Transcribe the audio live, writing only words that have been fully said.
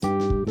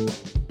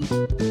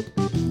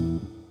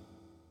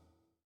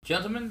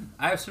Gentlemen,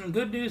 I have some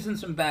good news and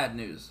some bad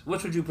news.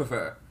 Which would you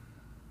prefer?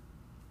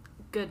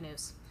 Good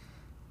news.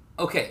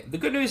 Okay, the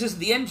good news is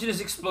the engine has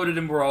exploded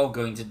and we're all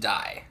going to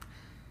die.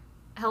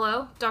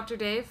 Hello, Dr.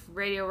 Dave,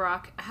 Radio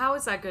Rock. How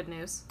is that good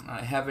news? I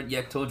haven't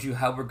yet told you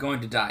how we're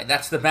going to die.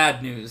 That's the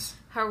bad news.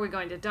 How are we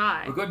going to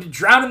die? We're going to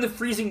drown in the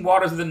freezing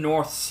waters of the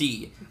North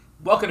Sea.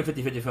 Welcome to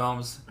 50/50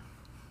 Films.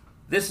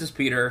 This is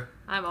Peter.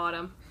 I'm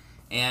Autumn.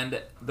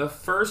 And the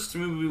first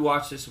movie we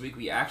watched this week,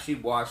 we actually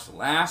watched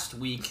last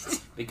week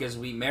because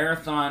we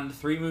marathoned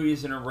 3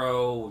 movies in a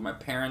row with my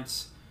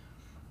parents.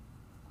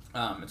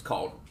 It's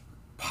called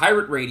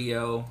Pirate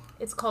Radio.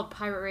 It's called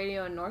Pirate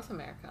Radio in North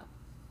America.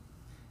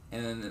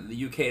 And then in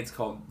the UK, it's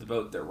called The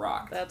Boat That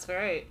Rocked. That's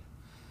right.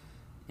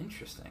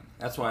 Interesting.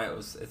 That's why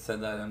it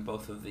said that on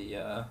both of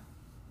the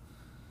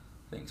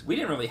things. We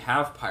didn't really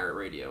have pirate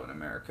radio in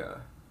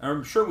America.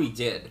 I'm sure we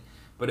did,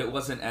 but it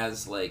wasn't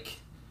as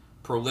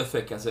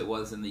prolific as it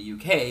was in the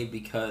UK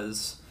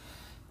because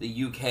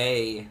the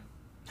UK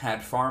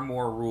had far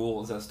more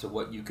rules as to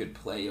what you could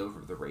play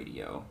over the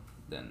radio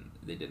than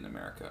they did in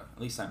America.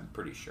 At least I'm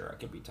pretty sure. I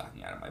could be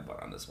talking out of my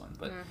butt on this one,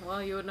 but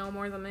well, you would know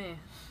more than me.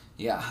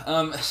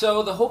 Yeah.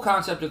 So the whole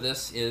concept of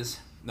this is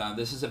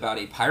this is about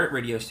a pirate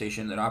radio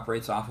station that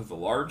operates off of a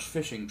large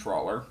fishing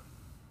trawler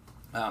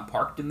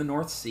parked in the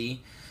North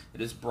Sea.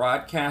 It is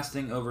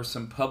broadcasting over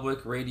some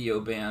public radio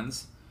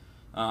bands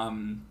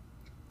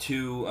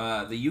to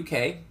the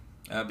UK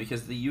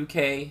because the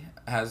UK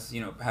has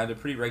had a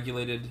pretty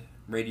regulated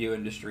radio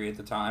industry at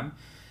the time,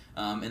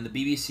 and the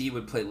BBC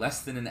would play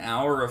less than an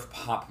hour of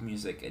pop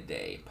music a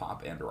day,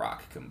 pop and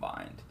rock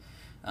combined.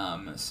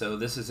 So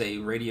this is a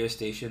radio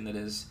station that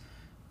is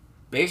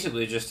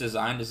basically just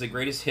designed as a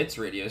greatest hits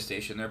radio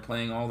station. They're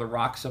playing all the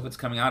rock stuff that's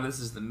coming out. This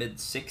is the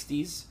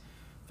mid-'60s,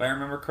 if I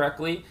remember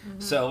correctly. Mm-hmm.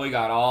 So we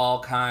got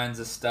all kinds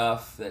of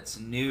stuff that's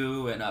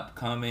new and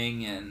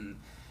upcoming, and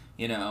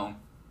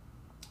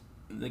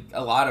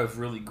a lot of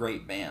really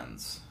great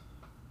bands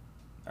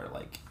are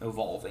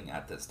evolving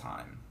at this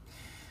time.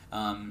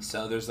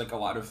 So there's a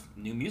lot of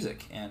new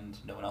music, and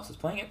no one else is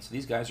playing it. So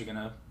these guys are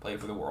gonna play it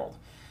for the world.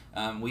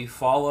 We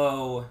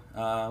follow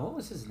what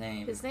was his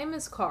name? His name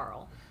is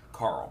Carl.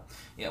 Carl.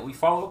 Yeah, we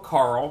follow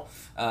Carl.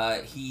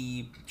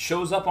 He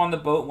shows up on the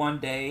boat one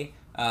day,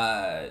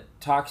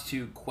 talks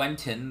to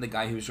Quentin, the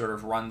guy who sort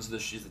of runs their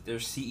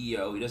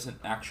CEO. He doesn't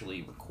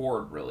actually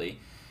record, really,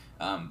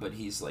 but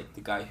he's the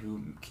guy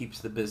who keeps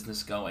the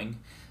business going,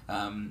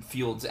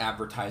 fields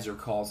advertiser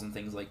calls and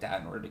things like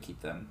that in order to keep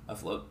them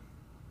afloat.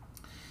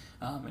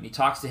 And he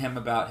talks to him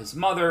about his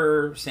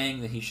mother,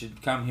 saying that he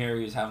should come here.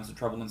 He was having some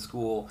trouble in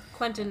school.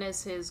 Quentin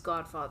is his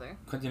godfather.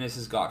 Mm-hmm.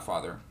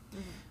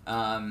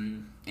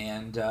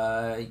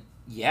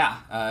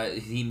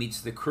 He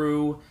meets the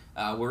crew.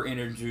 We're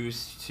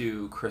introduced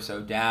to Chris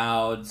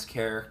O'Dowd's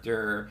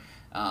character,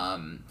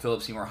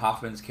 Philip Seymour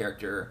Hoffman's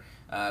character.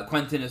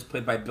 Quentin is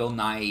played by Bill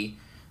Nighy.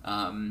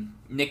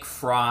 Nick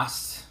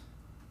Frost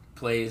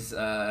plays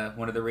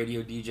one of the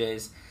radio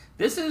DJs.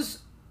 This is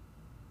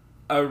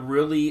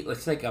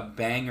it's like a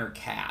banger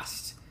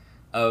cast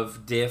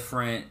of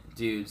different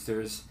dudes.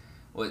 There's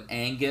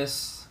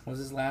Angus, what was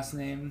his last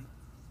name?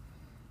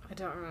 I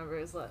don't remember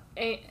his last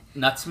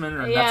Nutsman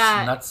or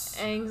Nuts?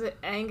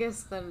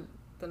 Angus the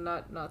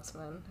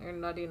Nutsman or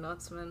Nutty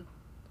Nutsman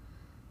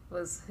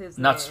was his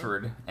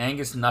Knutsford. name.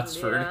 Angus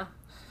Knutsford. Yeah.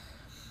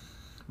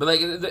 But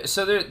this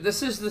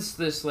is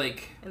this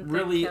and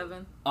really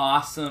Kevin.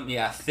 Awesome,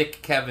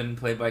 Thick Kevin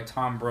played by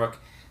Tom Brooke.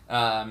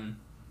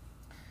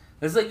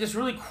 There's this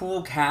really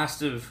cool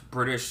cast of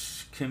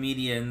British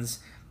comedians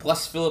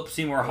plus Philip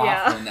Seymour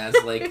Hoffman as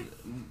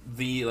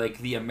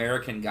the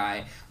American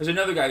guy. There's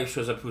another guy who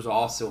shows up who's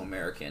also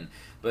American,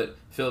 but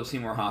Philip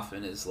Seymour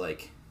Hoffman is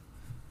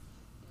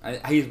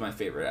he's my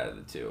favorite out of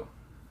the two.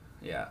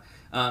 Yeah.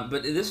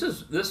 But this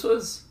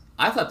was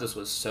I thought this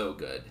was so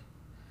good.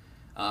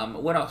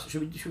 What else?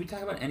 Should we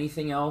talk about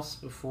anything else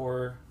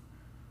before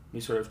we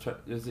sort of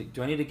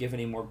do I need to give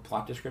any more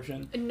plot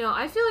description? No,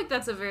 I feel like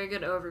that's a very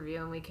good overview,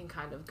 and we can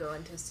kind of go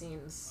into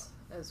scenes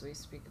as we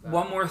speak about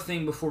One more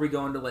thing before we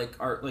go into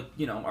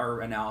our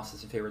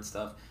analysis and favorite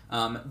stuff.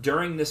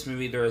 During this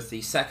movie, there is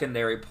the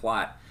secondary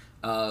plot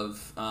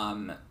of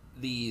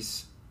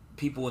these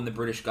people in the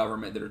British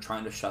government that are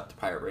trying to shut the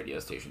pirate radio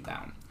station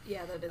down.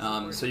 Yeah, that is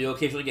important. So you'll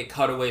occasionally get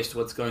cutaways to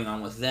what's going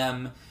on with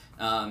them.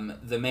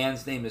 The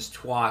man's name is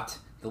Twat.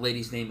 The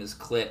lady's name is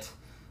Clit.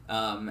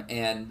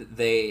 And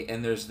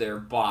there's their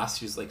boss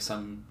who's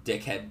some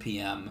dickhead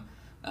PM.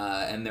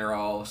 And they're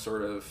all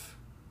sort of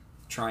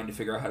trying to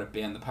figure out how to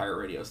ban the pirate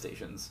radio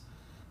stations.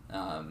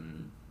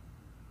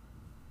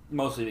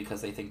 Mostly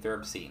because they think they're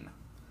obscene.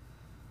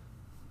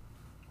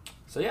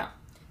 So yeah.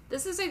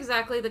 This is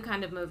exactly the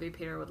kind of movie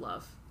Peter would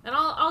love. And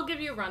I'll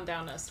give you a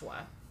rundown as to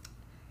why.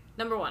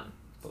 Number one,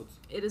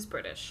 it is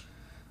British.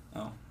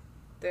 Oh.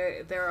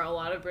 There are a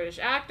lot of British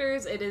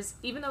actors. It is,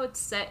 even though it's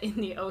set in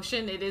the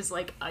ocean, it is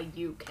a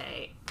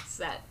UK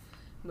set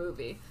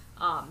movie.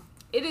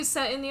 It is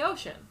set in the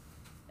ocean.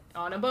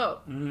 on a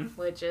boat,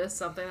 which is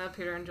something that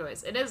Peter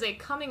enjoys. It is a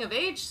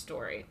coming-of-age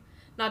story,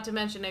 not to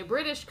mention a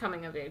British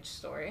coming-of-age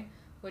story,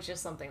 which is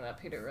something that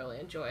Peter really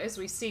enjoys.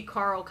 We see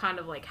Carl kind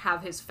of like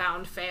have his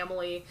found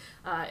family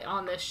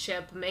on this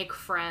ship, make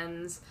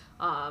friends,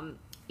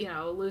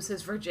 lose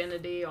his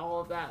virginity,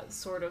 all of that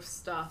sort of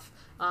stuff.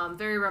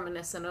 Very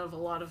reminiscent of a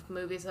lot of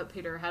movies that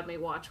Peter had me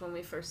watch when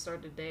we first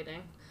started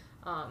dating,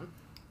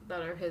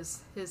 that are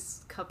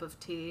his cup of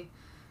tea.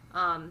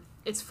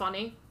 It's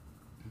funny.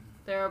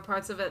 There are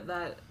parts of it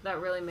that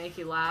really make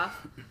you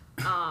laugh.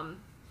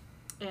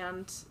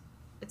 And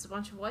it's a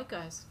bunch of white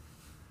guys.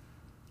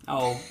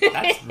 Oh,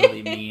 that's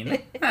really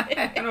mean.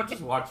 I don't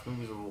just watch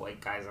movies with white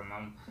guys in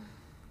them.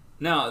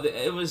 No,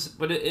 it was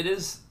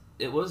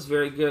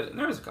very good. And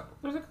there's a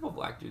couple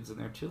black dudes in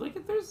there too.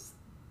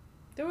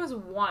 There was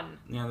one.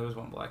 Yeah, there was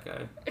one black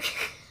guy.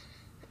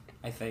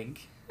 I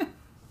think.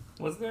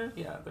 Was there?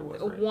 Yeah, there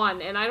was. Right?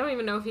 One, and I don't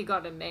even know if he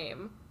got a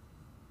name.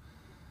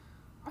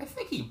 I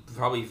think he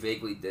probably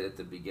vaguely did at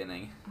the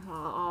beginning.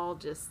 Well, I'll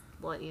just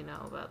let you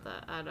know about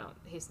that.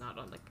 He's not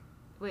on the...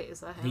 Wait, is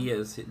that him? He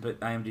is, but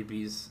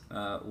IMDb's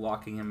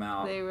locking him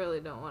out. They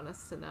really don't want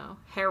us to know.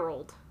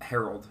 Harold,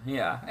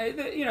 yeah.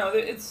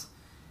 It's...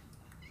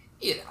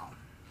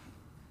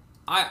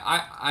 I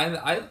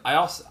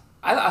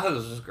thought this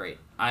was just great.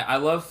 I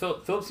love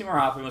Philip Seymour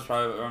Hoffman was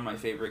probably one of my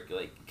favorite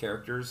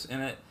characters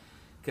in it,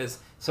 because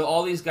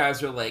all these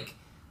guys are like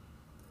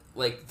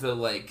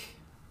the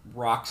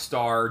rock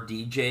star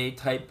DJ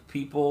type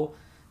people,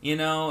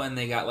 and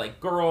they got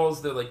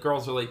girls. They're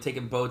girls are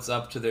taking boats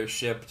up to their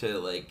ship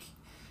to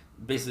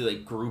basically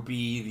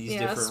groupie these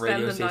different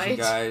radio station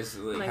guys,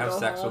 have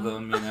sex home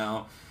with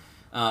them,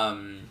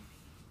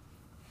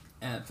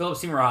 and Philip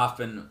Seymour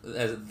Hoffman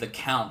as the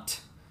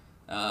Count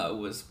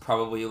was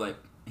probably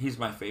he's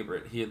my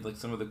favorite. He had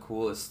some of the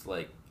coolest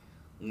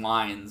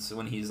lines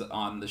when he's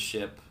on the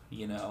ship,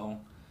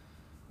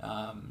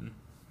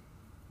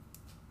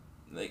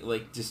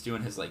 just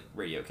doing his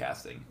radio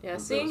casting. Yeah,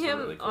 seeing him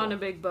really cool on a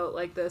big boat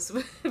like this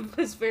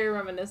was very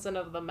reminiscent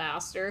of The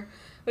Master,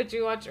 which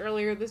you watched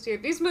earlier this year.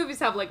 These movies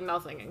have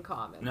nothing in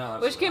common,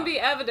 which can be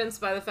evidenced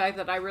by the fact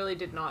that I really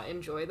did not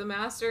enjoy The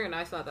Master, and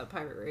I thought that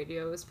Pirate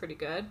Radio was pretty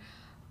good.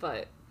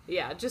 But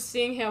yeah, just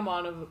seeing him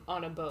on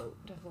a boat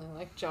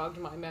definitely jogged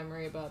my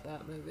memory about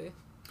that movie.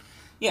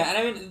 Yeah, and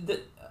I mean,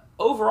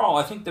 overall,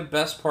 I think the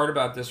best part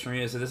about this for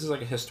me is that this is a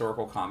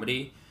historical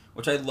comedy,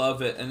 which I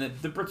love it, and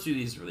the Brits do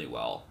these really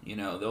well.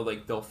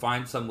 They'll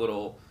find some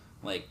little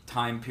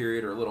time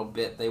period or little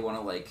bit they want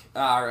to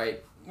all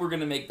right, we're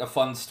gonna make a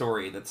fun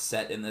story that's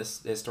set in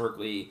this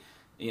historically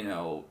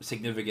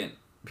significant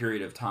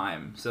period of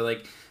time. So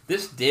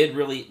this did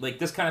really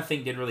this kind of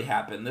thing did really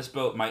happen. This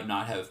boat might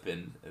not have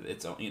been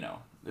its own.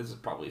 This is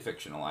probably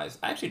fictionalized.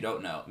 I actually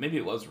don't know. Maybe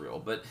it was real,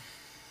 but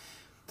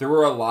there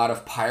were a lot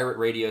of pirate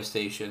radio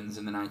stations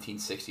in the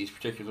 1960s,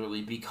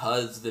 particularly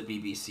because the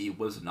BBC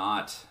was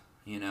not.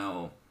 They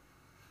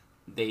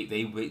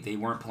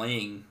weren't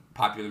playing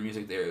popular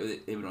music there.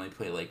 They would only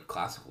play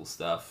classical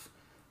stuff.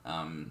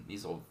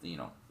 These old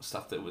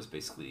stuff that was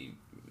basically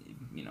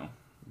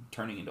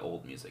turning into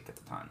old music at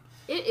the time.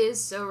 It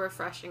is so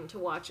refreshing to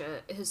watch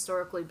a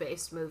historically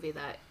based movie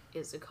that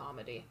is a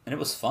comedy. And it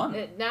was fun.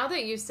 Now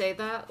that you say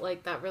that,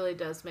 that really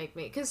does make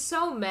me... Because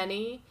so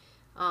many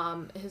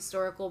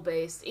historical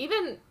based,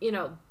 even,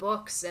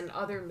 books and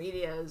other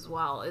media as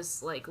well,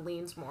 is,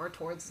 leans more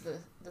towards the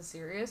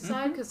serious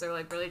side, because they're,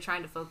 really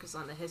trying to focus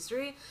on the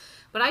history.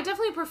 But I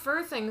definitely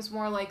prefer things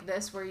more like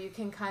this, where you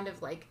can kind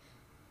of,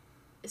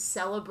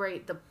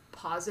 celebrate the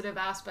positive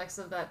aspects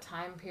of that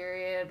time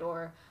period,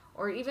 or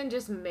even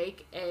just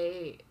make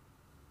a...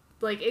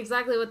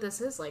 exactly what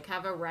this is,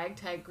 have a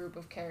ragtag group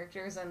of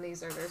characters, and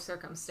these are their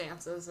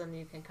circumstances, and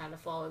you can kind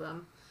of follow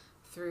them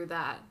through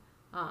that.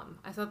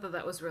 I thought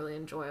that was really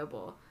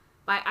enjoyable.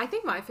 But I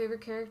think my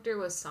favorite character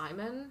was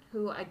Simon,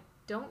 who I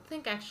don't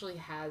think actually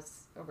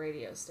has a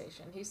radio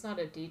station. He's not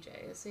a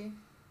DJ, is he?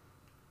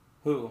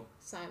 Who?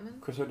 Simon?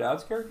 Chris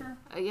O'Dowd's character?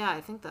 Yeah, I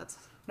think that's...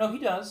 No, he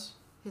does.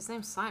 His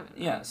name's Simon.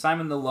 Right? Yeah,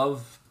 Simon the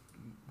Love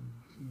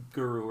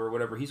Guru or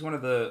whatever. He's one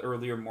of the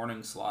earlier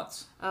morning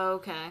slots. Oh,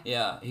 okay.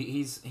 Yeah,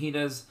 he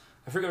does.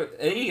 I forget.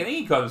 I think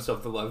he calls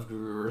himself the Love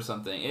Guru or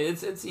something.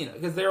 It's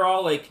because they're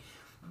all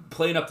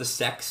playing up the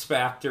sex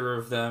factor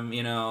of them,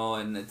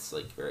 and it's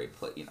very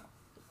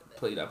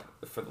played up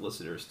for the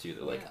listeners too.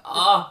 They're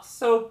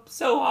so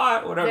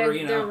hot, whatever,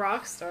 They're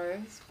rock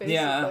stars, basically.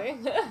 Yeah,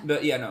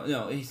 but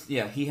no.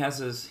 He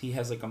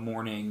has a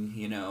morning,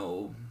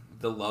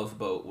 the Love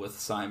Boat with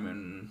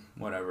Simon,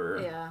 whatever.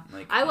 Yeah,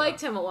 I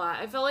liked him a lot.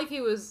 I felt like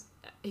he was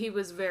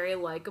very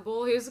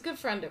likable. He was a good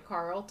friend to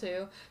Carl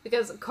too,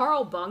 because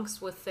Carl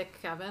bunks with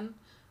Thick Kevin,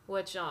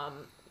 which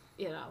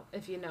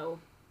if you know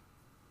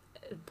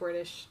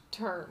British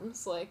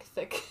terms,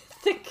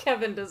 thick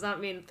Kevin does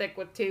not mean thick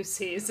with two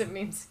C's. It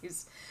means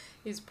he's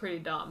pretty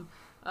dumb.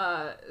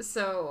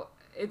 So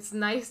it's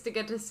nice to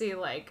get to see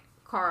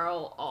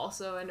Carl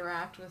also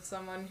interact with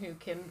someone who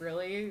can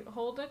really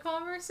hold a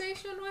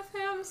conversation with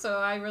him. So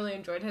I really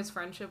enjoyed his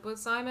friendship with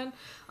Simon.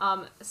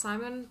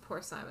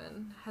 Poor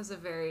Simon, has a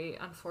very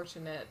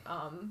unfortunate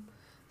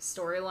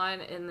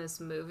storyline in this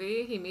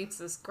movie. He meets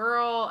this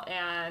girl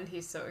and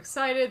he's so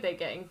excited. They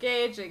get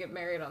engaged, they get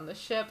married on the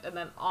ship, and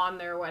then on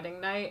their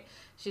wedding night,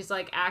 she's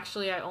like,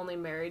 actually, I only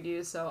married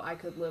you so I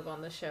could live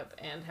on the ship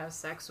and have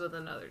sex with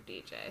another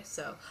DJ.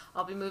 So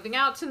I'll be moving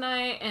out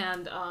tonight,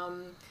 and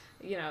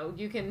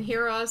you can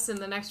hear us in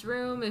the next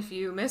room if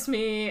you miss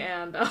me,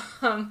 and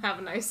have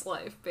a nice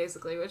life,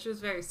 basically, which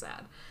was very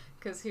sad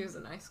because he was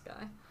a nice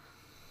guy.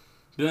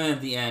 But then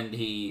at the end,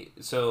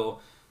 so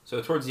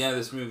towards the end of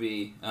this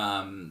movie,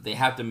 they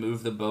have to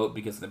move the boat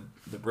because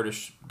the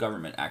British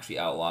government actually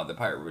outlawed the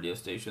pirate radio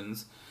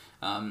stations.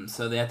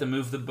 So they have to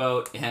move the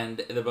boat, and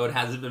the boat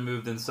hasn't been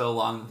moved in so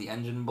long that the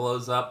engine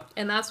blows up.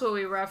 And that's what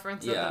we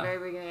referenced at the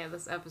very beginning of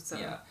this episode.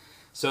 Yeah.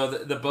 So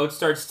the boat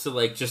starts to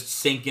like just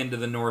sink into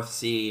the North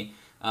Sea.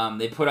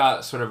 They put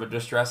out sort of a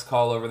distress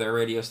call over their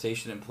radio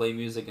station and play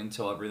music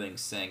until everything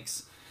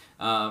sinks.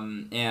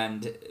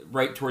 And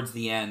right towards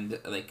the end,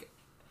 like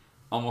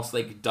almost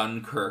like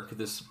Dunkirk,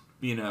 this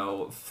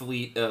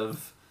fleet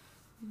of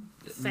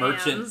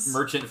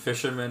merchant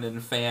fishermen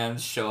and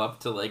fans show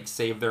up to like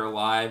save their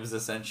lives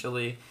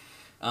essentially.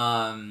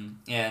 And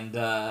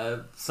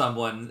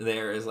someone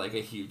there is like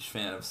a huge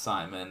fan of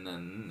Simon,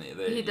 and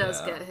he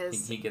does get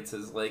his. He gets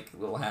his like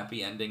little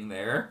happy ending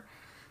there.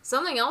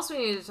 Something else we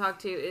need to talk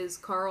to is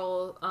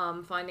Carl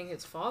finding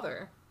his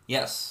father.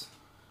 Yes.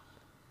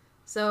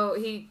 So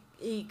he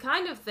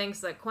kind of thinks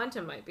that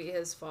Quentin might be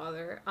his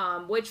father,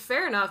 which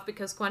fair enough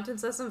because Quentin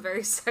says some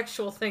very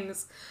sexual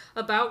things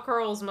about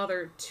Carl's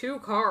mother to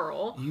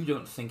Carl. You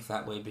don't think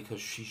that way because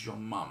she's your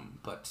mom,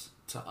 but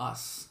to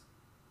us.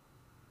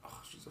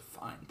 She's a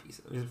fine piece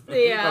of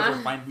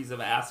a fine piece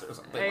of ass or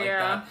something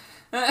like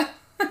that.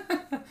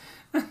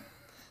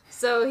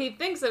 So he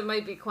thinks it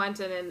might be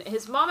Quentin, and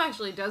his mom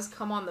actually does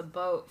come on the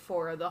boat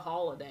for the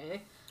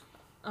holiday,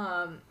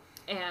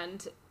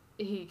 and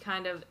he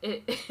kind of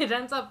it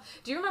ends up.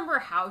 Do you remember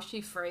how she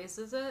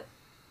phrases it?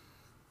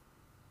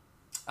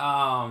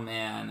 Oh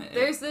man!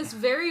 There's this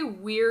very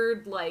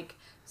weird, like,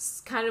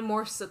 kind of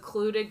more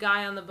secluded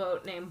guy on the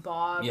boat named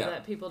Bob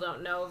that people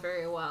don't know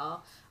very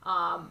well.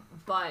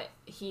 But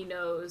he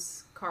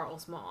knows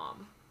Carl's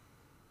mom.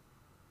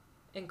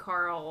 And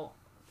Carl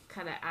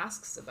kind of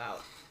asks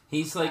about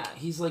He's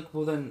like,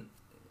 well then,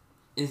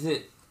 is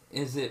it,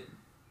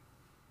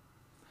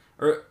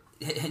 or,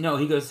 no,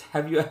 he goes,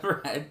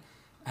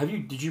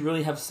 did you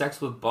really have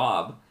sex with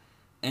Bob?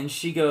 And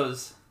she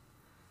goes,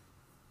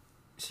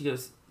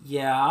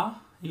 yeah.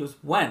 He goes,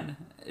 when?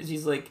 And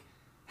she's like,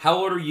 how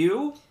old are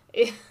you?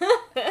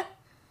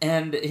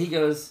 And he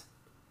goes,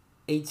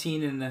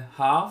 18 and a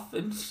half.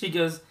 And she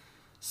goes,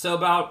 so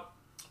about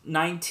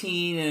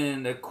 19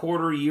 and a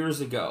quarter years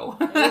ago.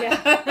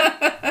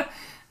 Yeah.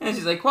 And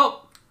she's like,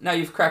 well, now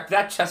you've cracked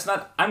that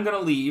chestnut, I'm gonna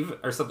leave,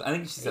 or something. I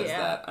think she says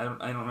that. I don't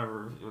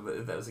remember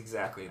if that was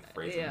exactly the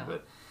phrasing,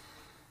 but...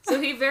 So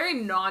he very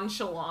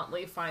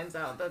nonchalantly finds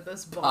out that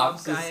this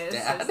Bob guy is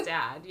his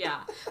dad.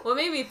 Yeah. What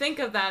made me think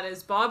of that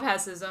is Bob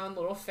has his own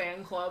little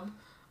fan club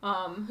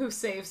who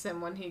saves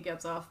him when he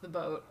gets off the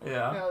boat.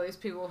 Yeah. All these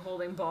people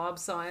holding Bob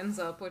signs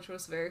up, which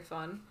was very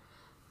fun.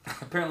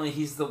 Apparently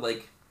he's the,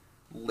 like,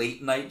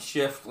 late night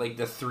shift, like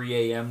the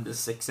 3 a.m. to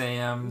 6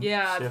 a.m.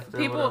 shift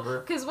or whatever.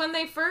 Because when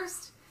they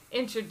first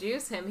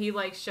introduce him, he,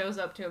 like, shows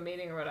up to a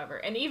meeting or whatever.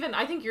 And even,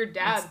 I think your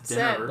dad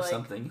said, like,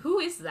 something. Who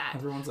is that?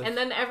 Everyone's like... And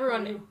then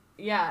everyone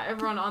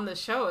on the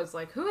show is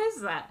like, who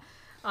is that?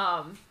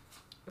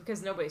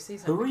 Because nobody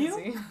sees him. Who are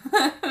you?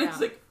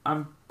 It's like,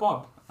 I'm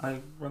Bob. I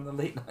run the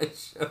late night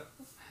show.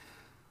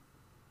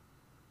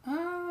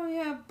 Oh,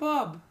 yeah,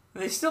 Bob.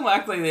 They still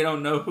act like they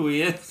don't know who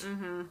he is.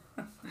 Mm-hmm.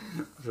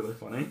 It's really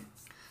funny.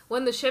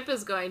 When the ship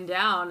is going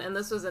down, and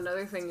this was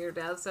another thing your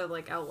dad said,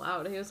 like, out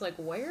loud, he was like,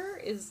 where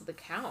is the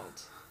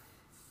Count?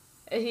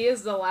 And he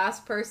is the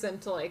last person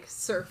to, like,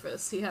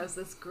 surface. He has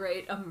this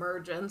great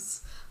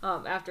emergence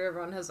after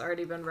everyone has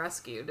already been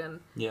rescued. And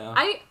yeah.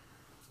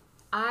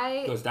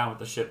 I goes down with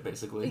the ship,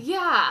 basically.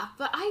 Yeah,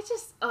 but I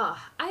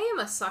am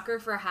a sucker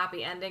for a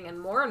happy ending, and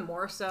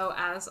more so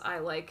as I,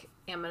 like,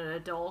 am an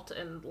adult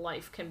and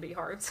life can be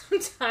hard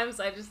sometimes.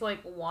 I just, like,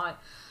 want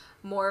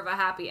more of a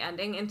happy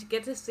ending, and to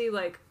get to see,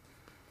 like,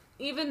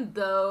 even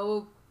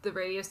though the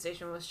radio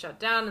station was shut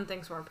down and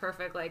things weren't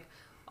perfect, like,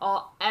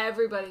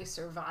 everybody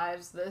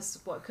survives this,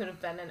 what could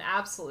have been an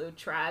absolute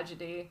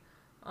tragedy,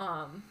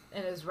 and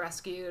is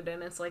rescued,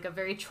 and it's, like, a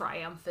very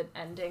triumphant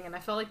ending, and I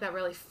felt like that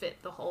really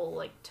fit the whole,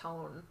 like,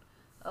 tone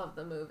of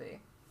the movie.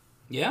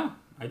 Yeah,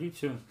 I do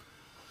too.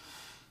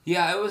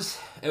 Yeah, it was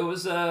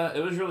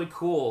really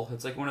cool.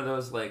 It's like one of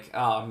those, like,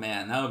 oh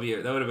man, that would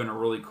have been a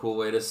really cool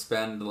way to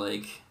spend,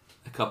 like,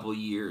 a couple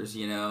years,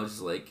 you know,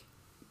 just, like,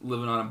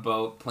 living on a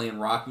boat, playing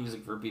rock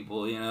music for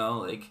people, you know,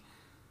 like,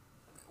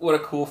 what a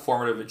cool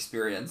formative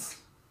experience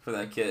for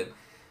that kid.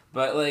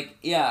 But, like,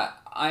 yeah,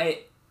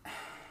 I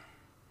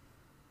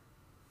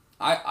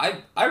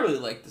I really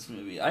like this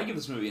movie. I give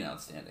this movie an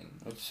outstanding,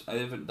 which I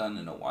haven't done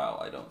in a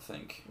while, I don't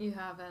think. You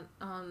haven't.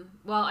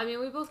 Well, I mean,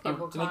 we both gave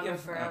Wakanda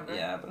Forever.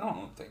 Yeah, but I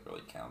don't think it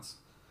really counts.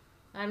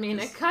 I mean,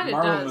 it kind of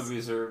Marvel does.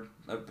 movies are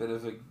a bit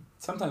of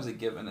sometimes a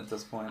given at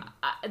this point.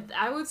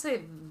 I would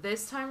say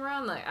this time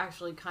around, that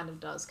actually kind of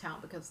does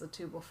count, because the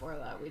two before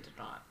that we did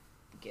not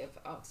give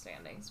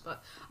outstandings.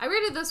 But I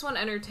rated this one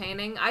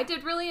entertaining. I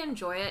did really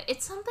enjoy it.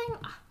 It's something...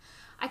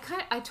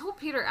 I told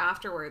Peter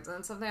afterwards, and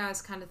it's something I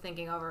was kind of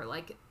thinking over,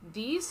 like,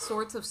 these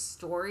sorts of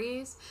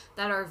stories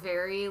that are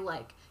very,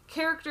 like,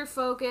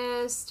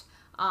 character-focused,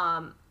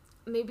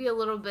 maybe a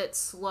little bit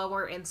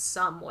slower in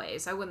some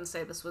ways. I wouldn't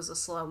say this was a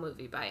slow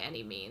movie by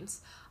any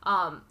means,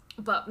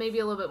 but maybe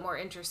a little bit more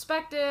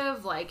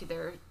introspective, like,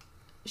 they're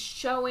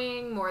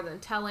showing more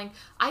than telling.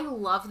 I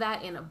love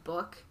that in a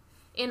book.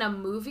 In a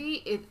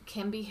movie, it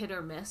can be hit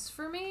or miss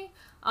for me.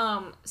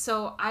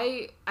 So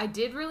I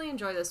did really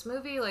enjoy this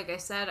movie. Like I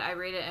said, I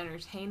rate it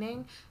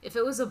entertaining. If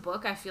it was a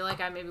book, I feel like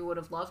I maybe would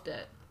have loved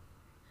it.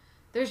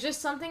 There's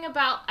just something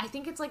about, I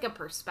think it's like a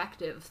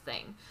perspective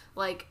thing.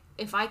 Like,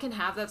 if I can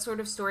have that sort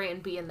of story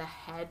and be in the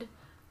head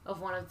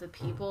of one of the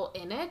people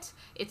in it,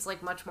 it's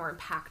like much more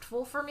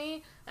impactful for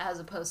me, as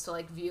opposed to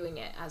like viewing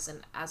it as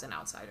an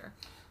outsider.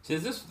 See,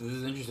 this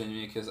is interesting to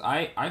me, because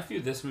I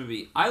view this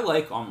movie, I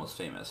like Almost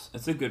Famous.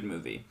 It's a good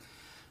movie.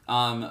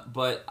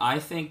 But I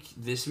think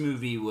this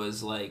movie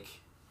was, like,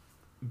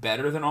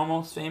 better than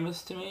Almost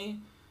Famous to me.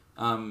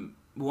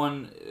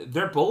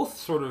 They're both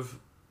sort of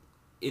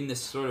in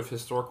this sort of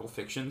historical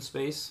fiction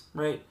space,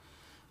 right?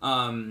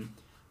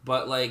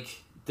 But,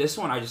 like, this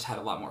one I just had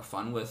a lot more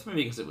fun with.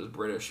 Maybe because it was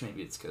British.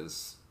 Maybe it's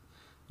because,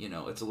 you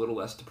know, it's a little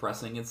less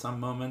depressing in some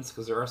moments,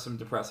 because there are some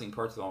depressing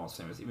parts of Almost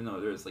Famous, even though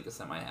there's, like, a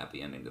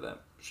semi-happy ending to that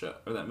show,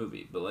 or that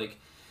movie. But, like,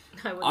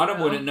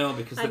 Autumn wouldn't know,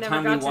 because the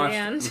time we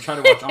tried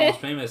to watch Almost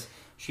Famous,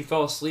 she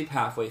fell asleep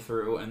halfway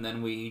through, and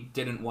then we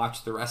didn't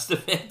watch the rest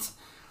of it.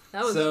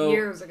 That was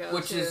years ago,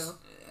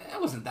 It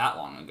wasn't that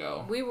long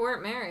ago. We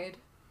weren't married.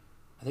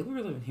 I think we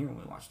were living here when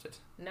we watched it.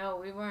 No,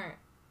 we weren't.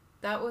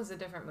 That was a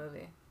different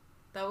movie.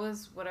 That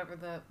was whatever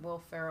the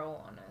Will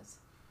Ferrell one is.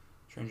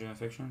 Stranger Than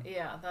Fiction?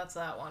 Yeah, that's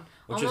that one.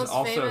 Which is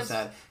also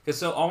sad.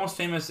 Because Almost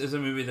Famous is a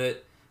movie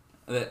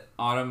that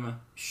Autumn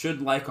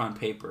should like on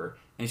paper.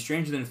 And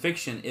Stranger Than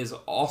Fiction is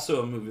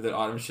also a movie that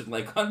Autumn should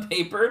like on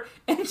paper.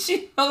 And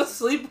she fell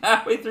asleep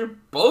halfway through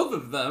both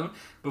of them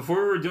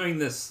before we were doing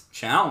this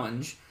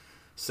challenge.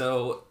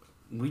 So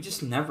we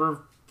just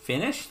never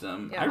finished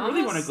them. Yeah, I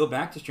really want to go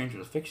back to Stranger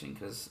Than Fiction,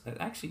 because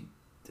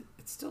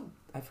it's still...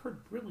 I've heard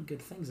really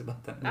good things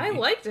about that movie. I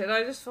liked it.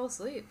 I just fell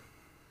asleep.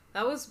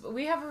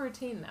 We have a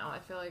routine now. I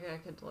feel like I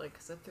could, like,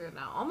 sit through it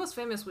now. Almost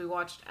Famous we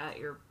watched at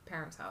your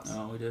parents' house.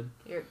 Oh, we did?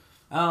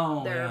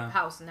 Their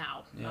house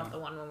now, not the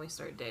one when we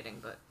started dating,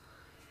 but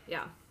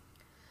yeah.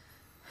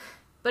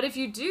 But if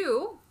you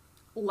do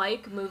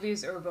like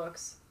movies or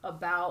books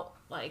about,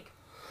 like,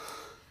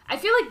 I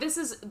feel like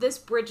this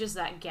bridges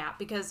that gap,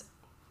 because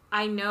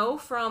I know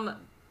from,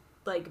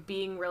 like,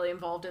 being really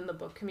involved in the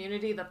book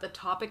community that the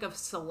topic of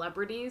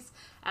celebrities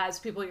as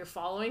people you're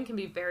following can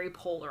be very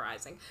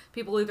polarizing.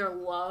 People either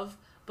love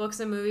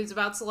books and movies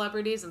about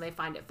celebrities and they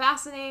find it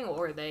fascinating,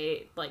 or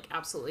they, like,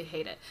 absolutely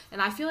hate it.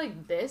 And I feel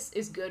like this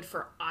is good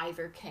for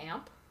either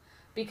camp,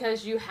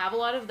 because you have a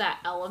lot of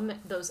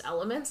those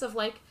elements of,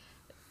 like,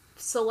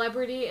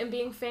 celebrity and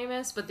being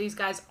famous, but these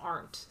guys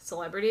aren't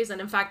celebrities,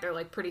 and in fact they're,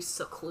 like, pretty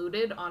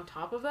secluded on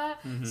top of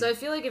that. Mm-hmm. So I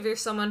feel like if you're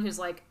someone who's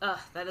like, ugh,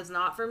 that is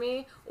not for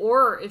me,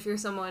 or if you're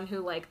someone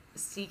who, like,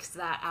 seeks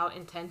that out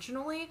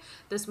intentionally,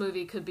 this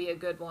movie could be a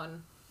good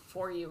one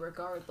for you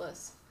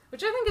regardless,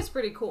 which I think is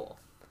pretty cool.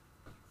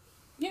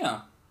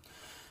 Yeah.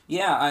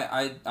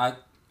 I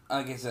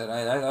like I said,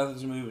 I thought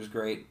this movie was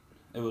great.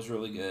 It was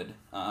really good.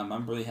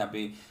 I'm really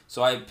happy.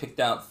 So I picked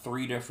out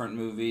 3 different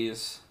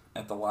movies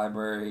at the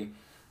library,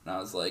 and I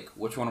was like,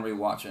 which one are we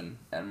watching?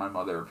 And my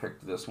mother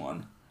picked this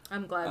one.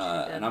 I'm glad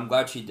she did. And I'm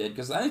glad she did,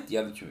 because I think the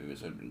other 2 movies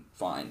had been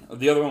fine.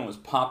 The other one was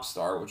Pop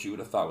Star, which you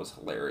would have thought was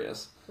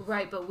hilarious.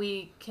 Right, but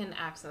we can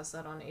access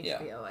that on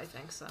HBO, yeah. I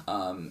think so.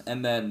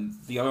 And then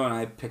the other one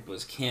I picked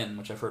was Kin,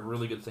 which I've heard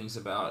really good things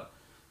about.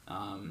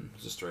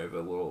 It's a story of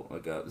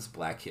this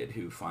black kid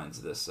who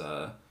finds this,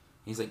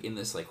 he's, like, in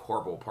this, like,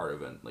 horrible part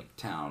of it, like,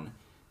 town,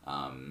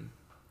 and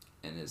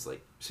his,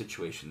 like,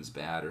 situation's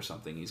bad or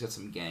something. He's got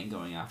some gang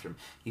going after him.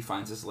 He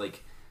finds this,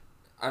 like,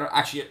 I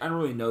don't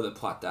really know the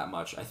plot that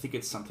much. I think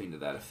it's something to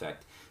that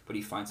effect, but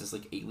he finds this,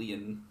 like,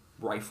 alien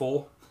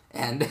rifle,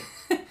 and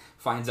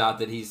finds out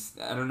that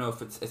I don't know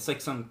if it's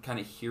like some kind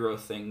of hero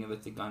thing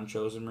that the gun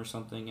chose him or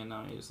something, and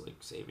now he's, like,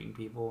 saving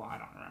people. I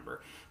don't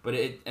remember, but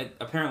it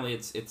apparently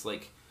it's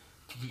like,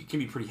 it can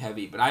be pretty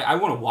heavy, but I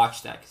want to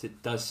watch that because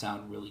it does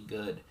sound really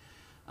good.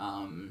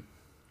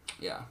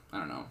 Yeah, I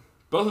don't know.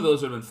 Both of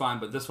those would have been fine,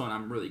 but this one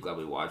I'm really glad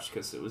we watched,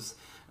 because this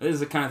is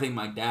the kind of thing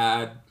my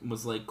dad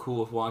was, like,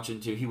 cool with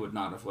watching too. He would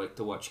not have liked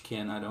to watch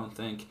Kin, I don't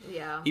think.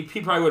 Yeah. He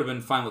probably would have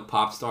been fine with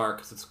Pop Star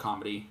because it's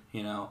comedy,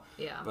 you know.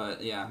 Yeah.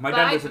 But yeah, my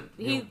dad doesn't.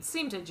 He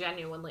seemed to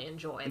genuinely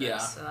enjoy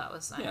this, so that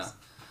was nice.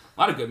 A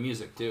lot of good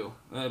music, too.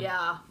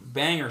 Yeah.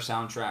 Banger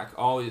soundtrack.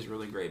 All these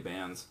really great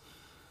bands.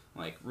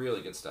 Like,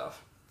 really good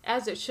stuff.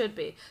 As it should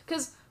be.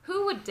 Because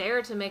who would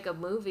dare to make a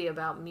movie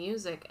about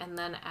music and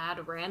then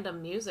add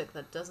random music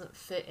that doesn't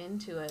fit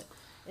into it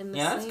in the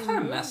same that's kind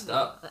of movie? messed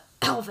up.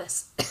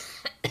 Elvis.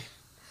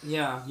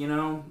 Yeah,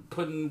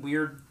 putting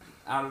weird,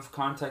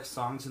 out-of-context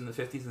songs in the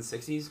 50s and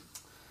 60s.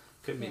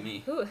 Could be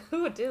me. Who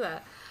would do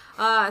that?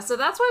 So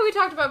that's why we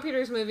talked about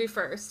Peter's movie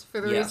first, for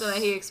the reason that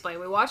he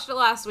explained. We watched it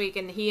last week,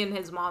 and he and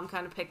his mom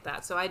kind of picked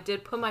that. So I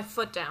did put my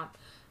foot down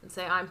and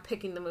say, I'm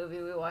picking the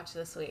movie we watched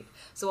this week.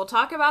 So we'll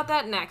talk about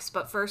that next,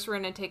 but first we're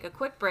going to take a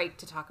quick break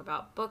to talk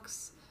about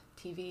books,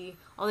 TV,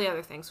 all the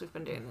other things we've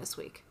been doing this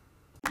week.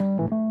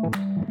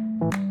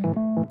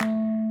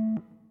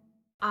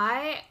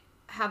 I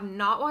have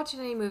not watched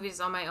any movies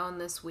on my own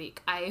this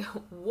week. I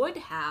would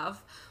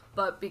have,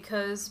 but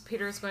because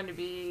Peter's going to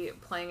be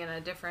playing in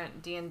a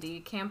different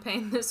D&D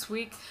campaign this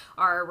week,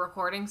 our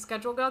recording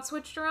schedule got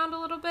switched around a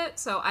little bit.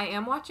 So I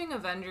am watching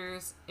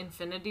Avengers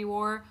Infinity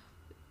War,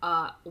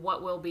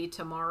 what will be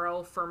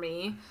tomorrow for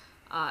me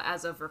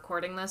as of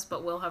recording this,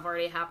 but will have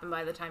already happened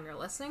by the time you're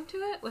listening to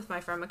it, with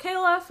my friend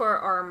Michaela for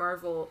our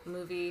Marvel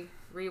movie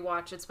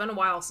rewatch. It's been a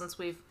while since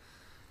we've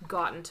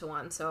gotten to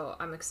one, so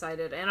I'm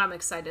excited, and I'm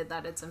excited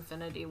that it's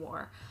Infinity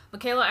War.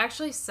 Michaela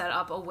actually set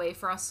up a way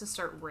for us to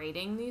start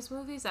rating these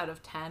movies out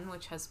of 10,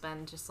 which has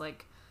been just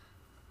like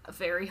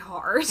very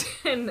hard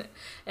and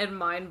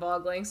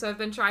mind-boggling, so I've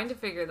been trying to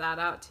figure that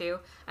out too.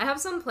 I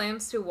have some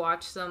plans to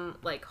watch some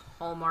like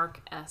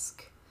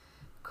Hallmark-esque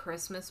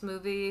Christmas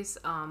movies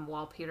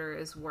while Peter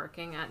is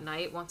working at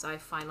night once I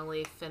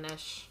finally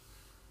finish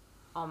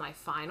all my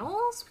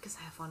finals, because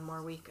I have one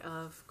more week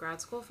of grad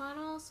school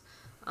finals.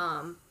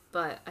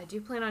 But I do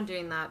plan on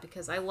doing that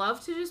because I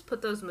love to just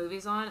put those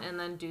movies on and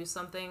then do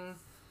something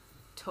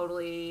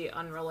totally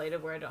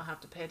unrelated where I don't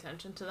have to pay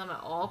attention to them at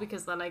all,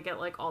 because then I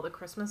get like all the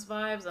Christmas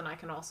vibes and I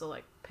can also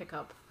like pick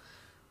up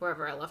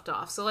wherever I left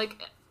off. So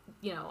like,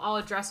 I'll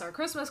address our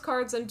Christmas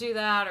cards and do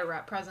that, or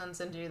wrap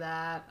presents and do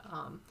that.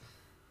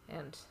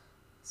 And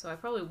so I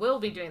probably will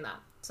be doing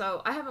that.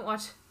 So I haven't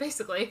watched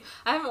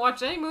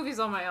any movies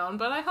on my own,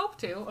 but I hope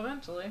to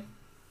eventually.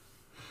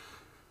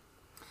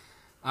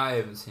 I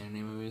haven't seen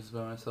any movies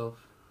by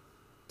myself.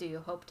 Do you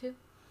hope to?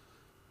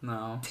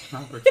 No,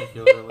 not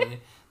particularly.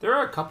 There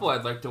are a couple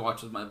I'd like to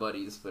watch with my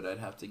buddies, but I'd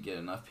have to get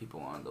enough people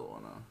on to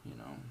want to,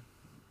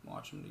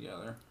 watch them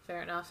together.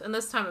 Fair enough. And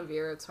this time of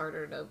year, it's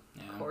harder to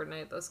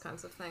coordinate those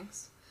kinds of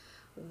things.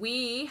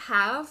 We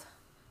have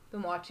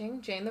been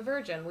watching Jane the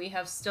Virgin. We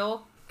have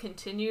still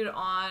continued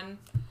on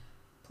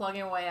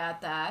plugging away at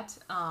that.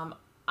 I'm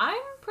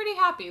pretty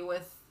happy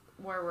with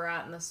where we're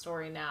at in the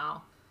story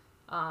now.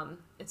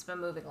 It's been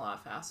moving a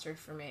lot faster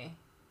for me.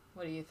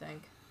 What do you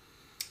think?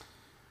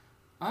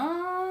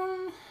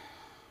 I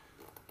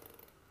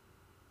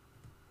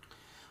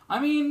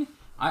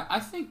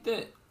think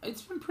that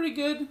it's been pretty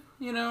good,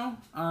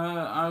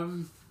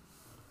 I'm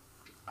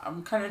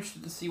kind of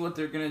interested to see what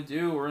they're gonna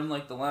do. We're in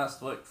like the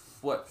last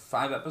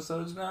 5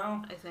 episodes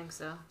now? I think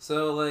so.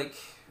 So like,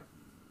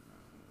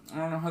 I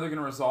don't know how they're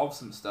gonna resolve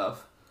some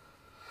stuff,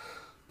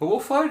 but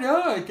we'll find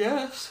out, I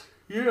guess.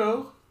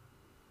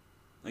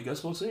 I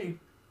guess we'll see.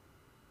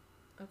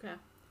 Okay.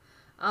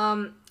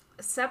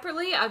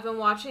 Separately, I've been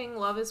watching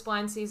Love is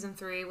Blind Season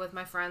 3 with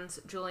my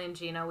friends Julie and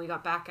Gina. We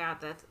got back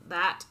at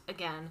that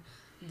again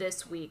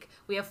this week.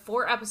 We have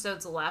 4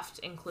 episodes left,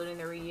 including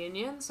the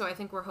reunion, so I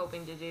think we're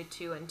hoping to do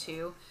 2 and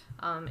 2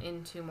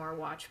 in 2 more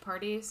watch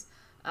parties.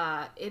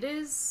 I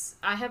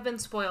have been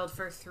spoiled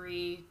for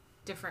 3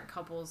 different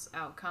couples'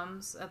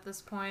 outcomes at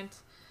this point,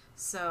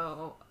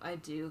 so I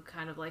do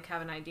kind of like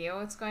have an idea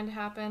what's going to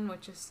happen,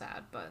 which is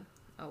sad, but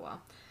oh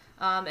well.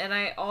 And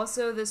I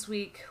also this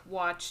week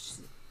watched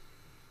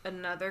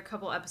another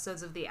couple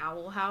episodes of The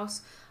Owl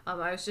House.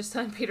 I was just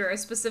telling Peter I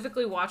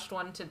specifically watched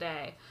one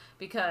today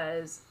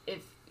because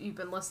if you've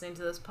been listening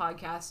to this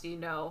podcast,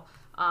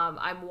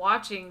 I'm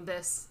watching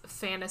this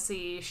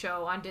fantasy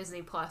show on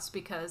Disney Plus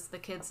because the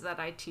kids that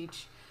I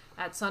teach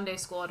at Sunday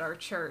school at our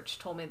church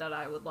told me that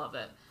I would love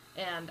it.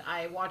 And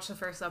I watched the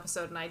first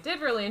episode and I did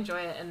really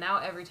enjoy it, and now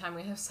every time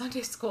we have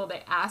Sunday school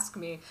they ask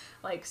me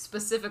like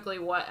specifically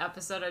what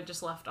episode I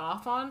just left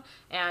off on,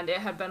 and it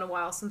had been a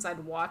while since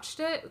I'd watched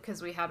it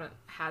because we haven't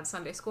had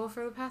Sunday school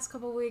for the past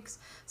couple weeks.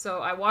 So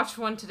I watched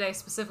one today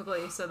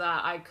specifically so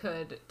that I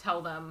could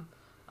tell them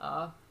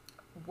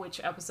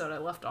which episode I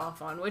left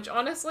off on, which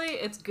honestly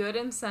it's good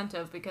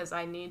incentive because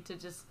I need to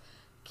just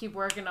keep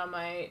working on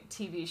my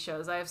TV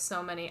shows. I have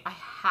so many. I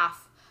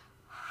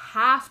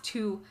have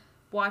to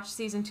watch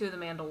season 2 of The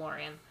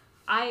Mandalorian.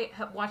 I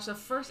have watched the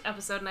first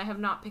episode and I have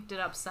not picked it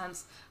up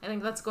since. I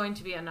think that's going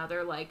to be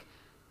another,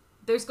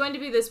 there's going to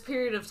be this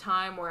period of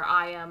time where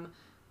I am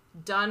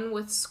done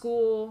with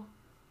school,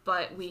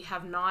 but we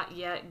have not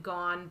yet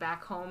gone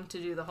back home to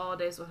do the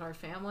holidays with our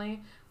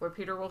family, where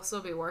Peter will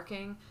still be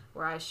working,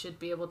 where I should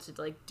be able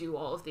to, do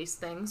all of these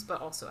things, but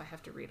also I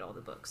have to read all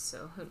the books,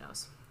 so who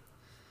knows.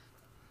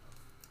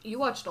 You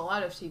watched a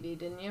lot of TV,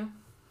 didn't you?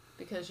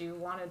 Because you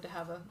wanted to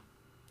have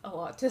a a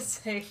lot to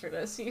say for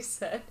this, you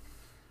said.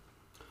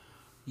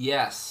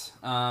 Yes.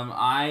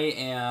 I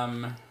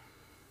am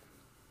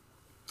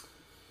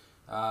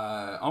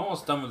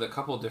almost done with a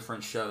couple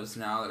different shows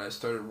now that I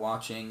started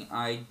watching.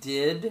 I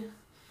did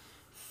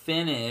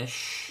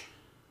finish...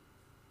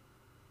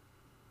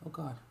 Oh,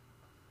 God.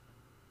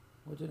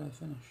 What did I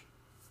finish?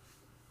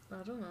 I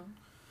don't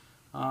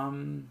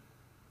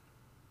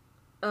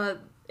know.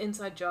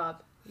 Inside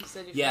Job. You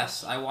said you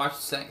Yes, finished. I watched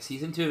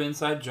season 2 of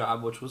Inside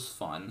Job, which was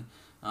fun.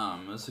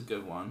 It was a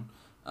good one.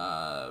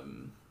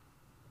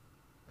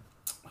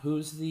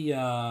 Who's the...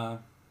 Why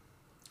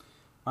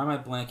am I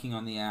blanking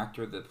on the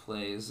actor that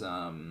plays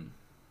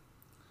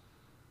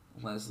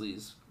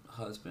Leslie's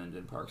husband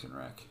in Parks and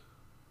Rec?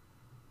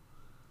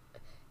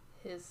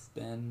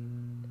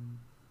 Ben...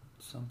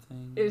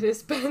 something? It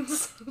is Ben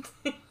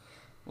something.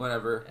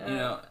 Whatever.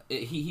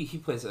 He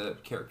plays a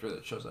character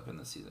that shows up in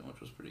this season, which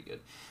was pretty good.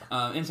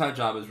 Inside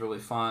Job is really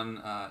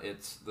fun.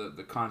 It's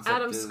the concept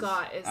Adam is...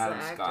 Scott is Adam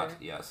the actor. Scott,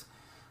 yes.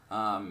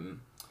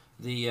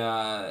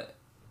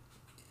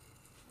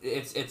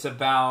 It's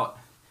about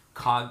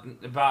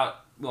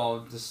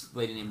this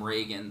lady named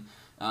Reagan,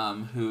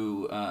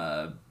 who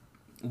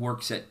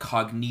works at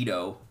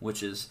Cognito,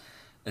 which is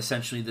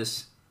essentially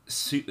this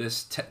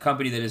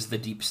company that is the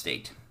deep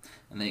state,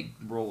 and they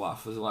roll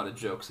off with a lot of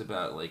jokes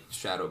about like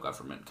shadow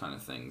government kind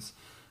of things.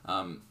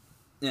 And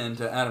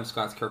Adam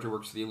Scott's character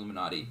works for the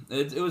Illuminati.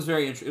 It was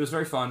very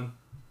fun.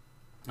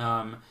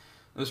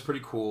 It was pretty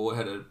cool. It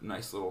had a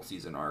nice little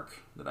season arc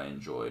that I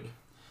enjoyed.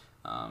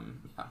 Yeah.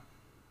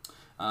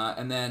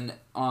 And then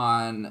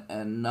on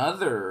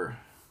another,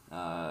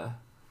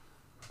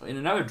 in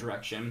another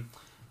direction,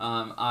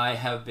 I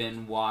have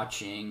been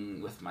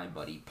watching with my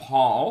buddy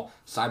Paul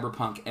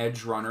Cyberpunk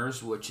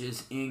Edgerunners, which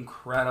is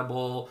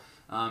incredible.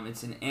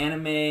 It's an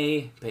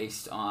anime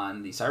based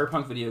on the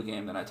Cyberpunk video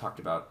game that I talked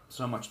about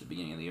so much at the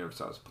beginning of the year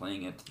because I was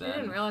playing it then. I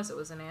didn't realize it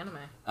was an anime.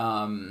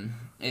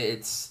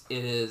 It's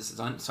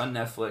on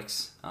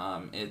Netflix.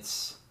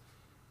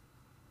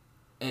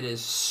 It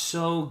is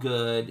so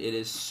good. It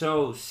is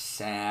so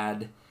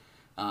sad.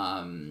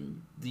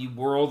 The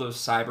world of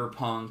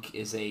Cyberpunk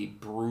is a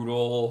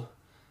brutal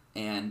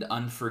and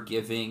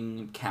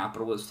unforgiving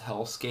capitalist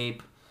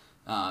hellscape,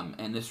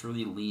 and this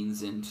really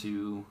leans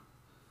into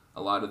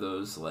a lot of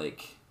those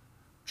like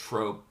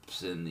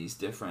tropes and these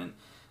different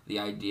the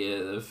idea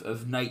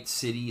of Night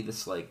City,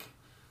 this like,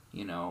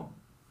 you know,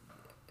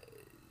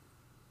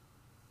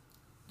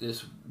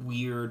 this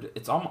weird,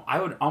 I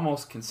would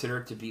almost consider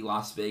it to be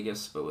Las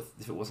Vegas, but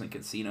if it wasn't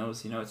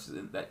casinos, you know, it's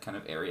that kind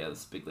of area,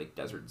 this big like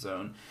desert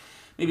zone.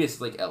 Maybe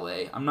it's like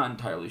LA. I'm not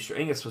entirely sure. I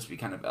think it's supposed to be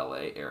kind of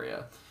LA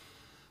area.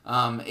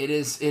 It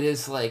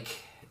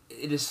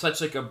is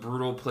such like a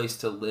brutal place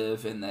to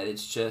live, in that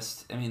it's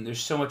just, I mean,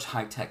 there's so much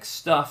high tech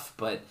stuff,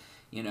 but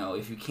you know,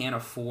 if you can't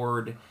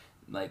afford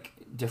like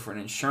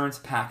different insurance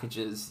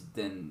packages,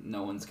 then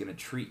no one's gonna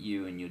treat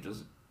you, and you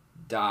just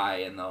die,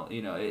 and they'll,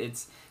 you know,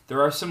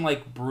 there are some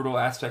like brutal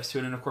aspects to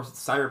it, and of course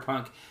it's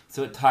cyberpunk,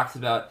 so it talks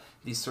about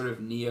these sort of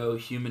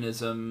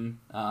neo-humanism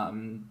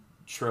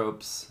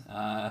tropes,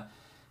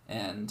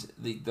 and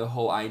the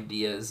whole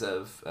ideas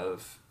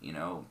of you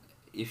know,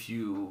 if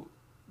you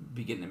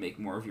begin to make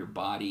more of your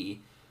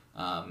body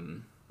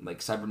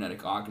like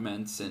cybernetic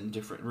augments and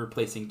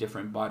replacing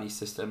different body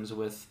systems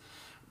with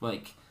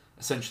like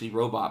essentially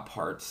robot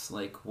parts,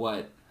 like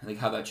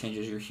how that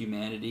changes your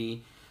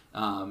humanity.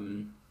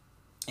 And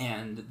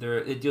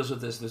it deals with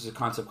this. There's a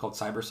concept called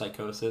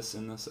cyberpsychosis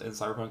in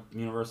cyberpunk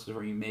universe,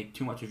 where you make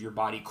too much of your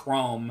body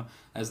chrome,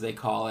 as they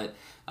call it.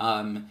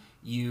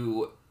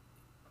 You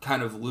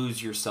kind of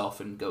lose yourself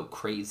and go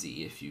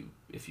crazy if you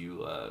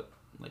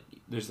like.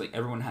 There's like,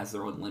 everyone has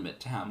their own limit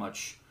to how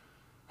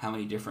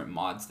many different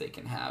mods they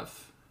can have,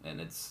 and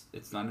it's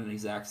not an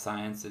exact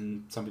science,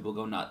 and some people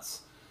go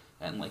nuts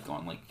and like go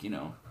on like, you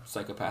know,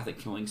 psychopathic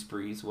killing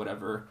sprees,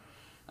 whatever,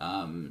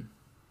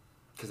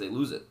 because they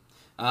lose it.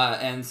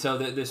 And so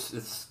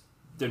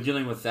they're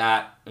dealing with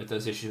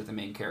those issues with the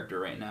main character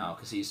right now,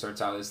 because he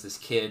starts out as this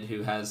kid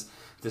who has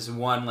this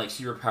one like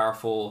super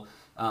powerful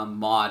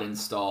mod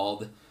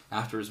installed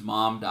after his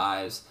mom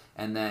dies,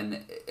 and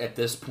then at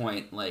this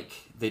point, like,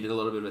 they did a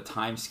little bit of a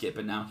time skip,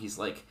 and now he's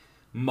like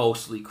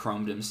mostly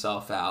chromed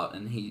himself out,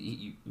 and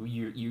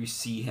you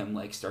see him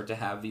like start to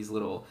have these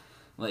little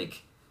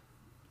like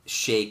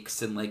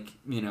shakes and like,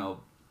 you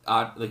know,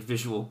 odd like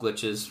visual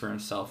glitches for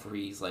himself, where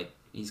he's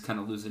kind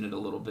of losing it a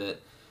little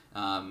bit,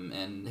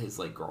 and his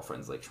like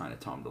girlfriend's like trying to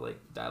tell him to like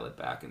dial it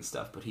back and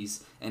stuff, but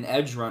he's an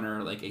edge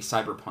runner, like a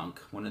cyberpunk,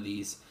 one of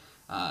these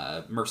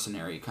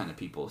mercenary kind of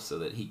people, so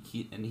that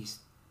he's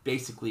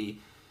basically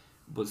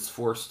was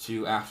forced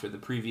to, after the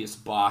previous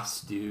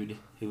boss dude,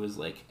 who was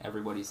like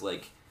everybody's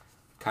like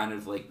kind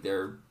of like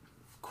their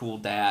cool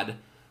dad,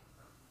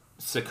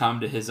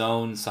 succumbed to his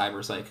own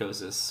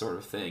cyberpsychosis sort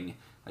of thing.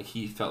 Like,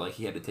 he felt like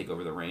he had to take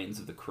over the reins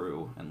of the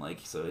crew, and like,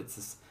 so it's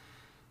this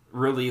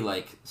really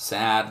like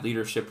sad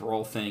leadership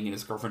role thing, and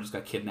his girlfriend just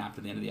got kidnapped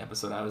at the end of the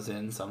episode I was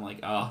in, so I'm like,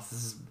 oh,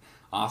 this is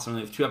awesome. We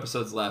have 2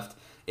 episodes left,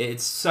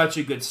 it's such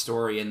a good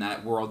story in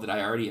that world that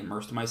I already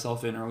immersed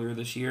myself in earlier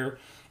this year,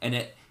 and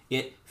it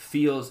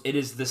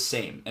is the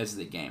same as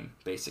the game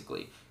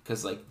basically,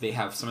 because like they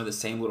have some of the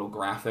same little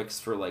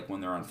graphics for like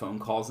when they're on phone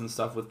calls and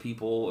stuff with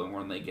people, and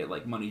when they get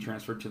like money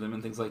transferred to them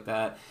and things like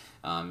that.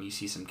 You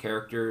see some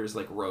characters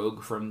like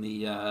Rogue from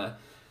the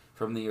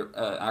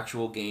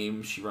actual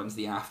game. She runs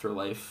the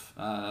Afterlife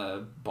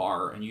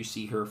bar, and you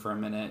see her for a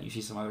minute. You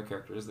see some other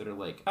characters that are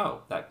like,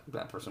 oh,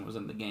 that person was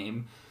in the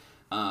game,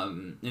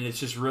 and it's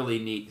just really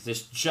neat.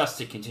 It's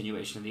just a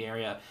continuation of the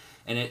area,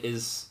 and it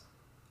is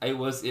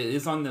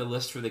on the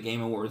list for the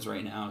Game Awards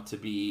right now to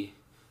be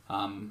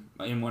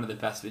in one of the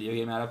best video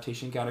game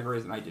adaptation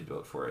categories, and I did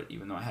vote for it,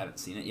 even though I hadn't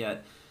seen it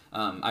yet.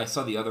 I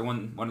saw the other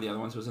one. One of the other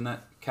ones was in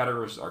that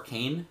category was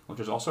Arcane, which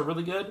was also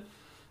really good.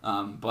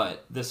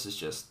 But this is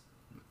just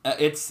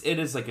it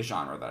is like a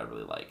genre that I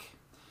really like.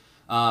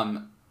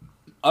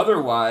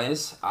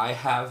 Otherwise, I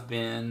have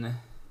been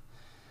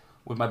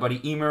with my buddy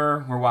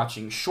Emer. We're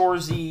watching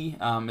Shoresy.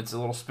 It's a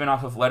little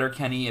spin-off of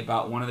Letterkenny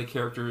about one of the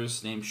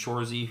characters named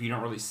Shoresy, who you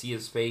don't really see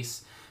his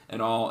face at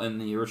all in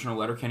the original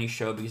Letterkenny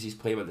show because he's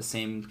played by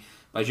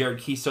Jared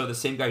Keeso, the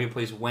same guy who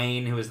plays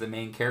Wayne, who is the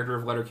main character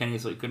of Letterkenny,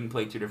 so he couldn't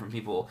play two different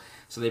people.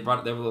 So they have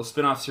a little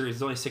spin-off series.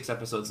 It's only 6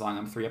 episodes long.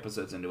 I'm 3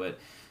 episodes into it.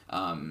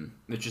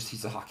 It's just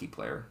he's a hockey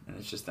player, and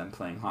it's just them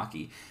playing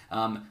hockey.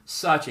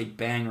 Such a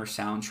banger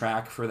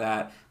soundtrack for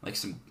that. Like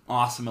some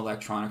awesome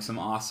electronics, some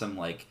awesome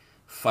like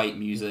fight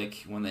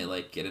music when they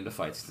like get into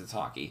fights because it's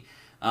hockey.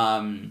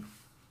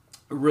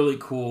 Really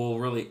cool,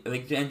 really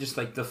like, and just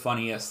like the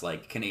funniest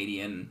like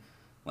Canadian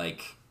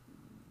like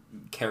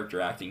character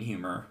acting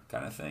humor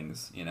kind of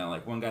things, you know,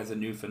 like one guy's a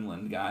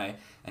Newfoundland guy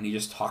and he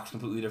just talks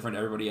completely different to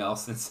everybody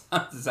else, and it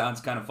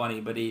sounds kind of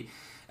funny, but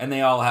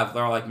they're all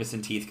like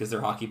missing teeth because they're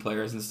hockey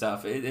players and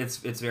stuff.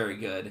 It's very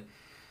good.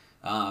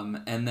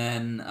 And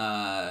then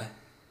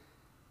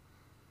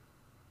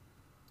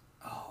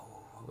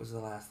what was the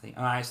last thing?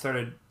 I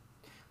started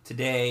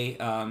today.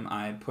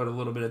 I put a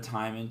little bit of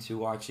time into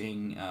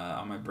watching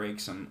on my break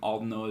some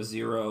All Noah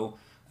Zero,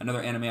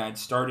 another anime I'd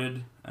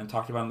started and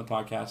talked about on the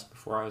podcast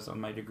before I was on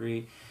my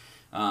degree.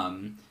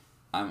 I'm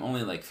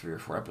only like 3 or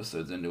 4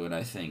 episodes into it,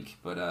 I think,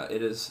 but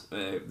it is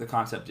the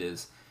concept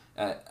is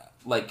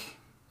like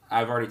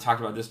I've already talked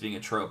about this being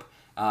a trope.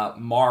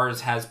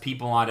 Mars has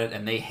people on it,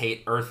 and they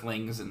hate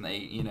Earthlings, and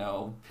they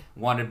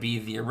want to be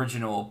the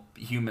original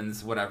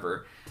humans,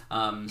 whatever.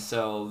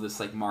 So this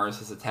like Mars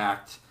has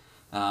attacked.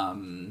 All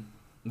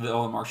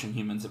the Martian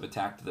humans have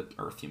attacked the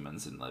Earth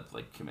humans and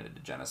like committed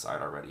to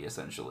genocide already,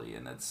 essentially,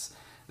 and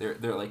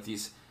they're like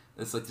these.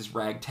 It's like this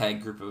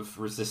ragtag group of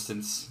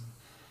resistance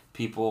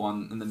people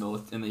in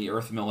the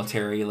Earth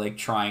military, like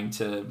trying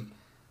to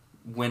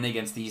win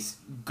against these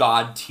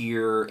god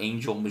tier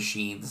angel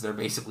machines. They're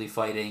basically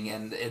fighting,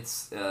 and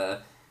it's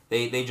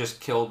they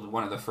just killed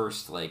one of the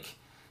first like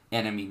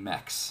enemy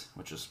mechs,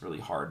 which is really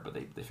hard, but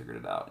they figured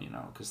it out,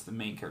 because the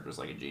main character is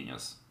like a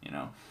genius,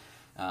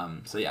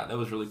 So yeah, that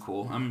was really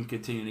cool. I'm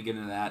continuing to get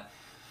into that.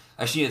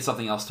 I actually needed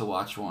something else to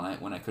watch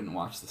when I couldn't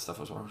watch the stuff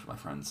I was watching with my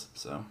friends.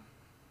 So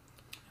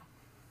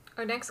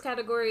our next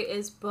category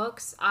is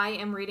books. I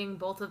am reading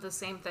both of the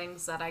same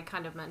things that I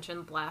kind of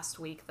mentioned last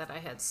week that I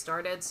had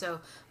started. So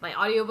my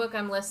audiobook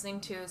I'm listening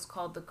to is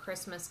called The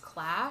Christmas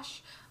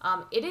Clash.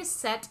 It is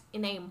set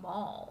in a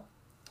mall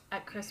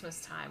at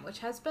Christmas time, which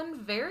has been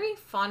very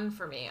fun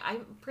for me.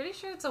 I'm pretty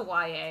sure it's a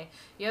YA.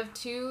 You have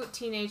 2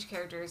 teenage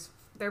characters.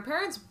 Their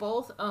parents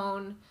both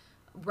own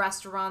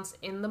restaurants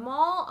in the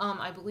mall.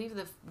 I believe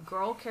the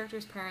girl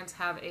character's parents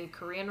have a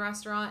Korean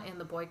restaurant and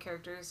the boy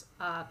character's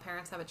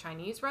parents have a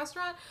Chinese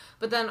restaurant.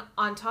 But then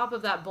on top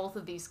of that, both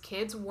of these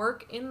kids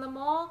work in the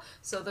mall.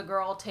 So the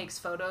girl takes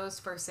photos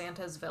for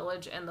Santa's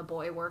Village and the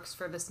boy works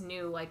for this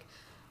new like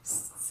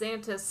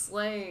Santa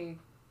sleigh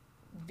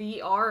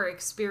VR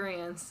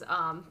experience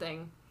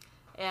thing.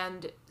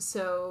 And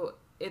so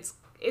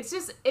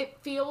it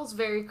feels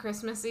very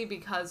Christmassy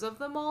because of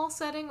the mall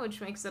setting, which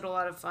makes it a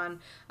lot of fun.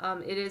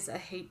 It is a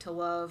hate to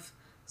love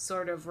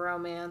sort of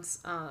romance.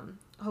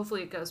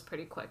 Hopefully it goes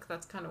pretty quick.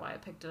 That's kind of why I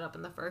picked it up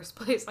in the first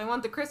place. I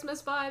want the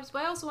Christmas vibes,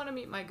 but I also want to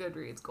meet my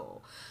Goodreads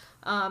goal.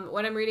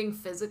 What I'm reading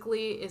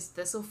physically is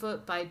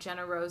Thistlefoot by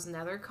Jenna Rose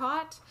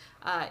Nethercott.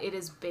 It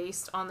is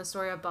based on the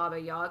story of Baba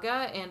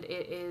Yaga, and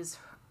it is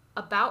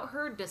about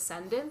her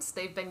descendants.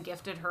 They've been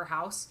gifted her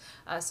house.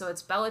 So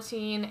it's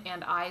Bellatine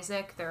and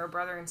Isaac. They're a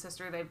brother and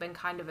sister. They've been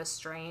kind of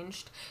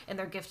estranged, and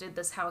they're gifted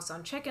this house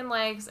on chicken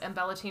legs, and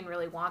Bellatine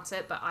really wants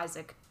it, but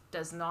Isaac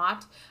does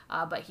not,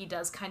 but he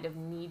does kind of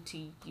need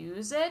to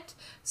use it.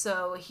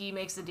 So he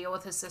makes a deal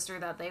with his sister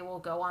that they will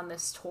go on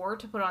this tour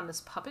to put on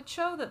this puppet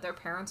show that their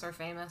parents are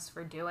famous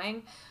for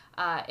doing.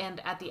 And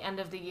at the end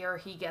of the year,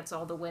 he gets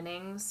all the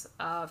winnings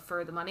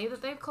for the money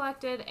that they've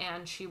collected,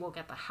 and she will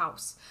get the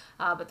house.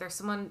 But there's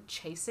someone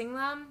chasing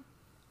them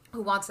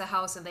who wants the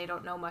house, and they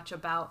don't know much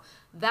about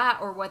that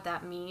or what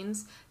that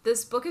means.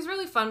 This book is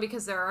really fun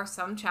because there are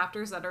some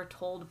chapters that are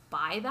told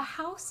by the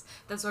house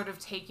that sort of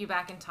take you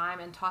back in time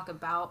and talk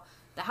about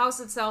the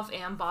house itself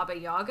and Baba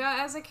Yaga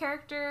as a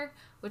character,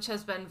 which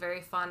has been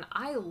very fun.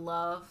 I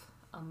love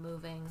a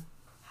moving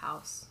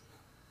house.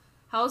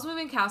 Howl's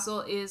Moving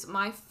Castle is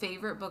my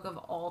favorite book of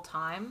all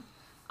time,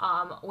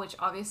 which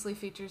obviously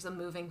features a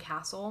moving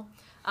castle.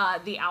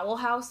 The Owl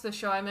House, the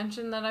show I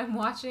mentioned that I'm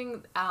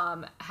watching,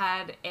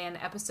 had an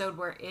episode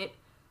where it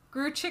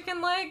grew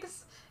chicken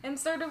legs and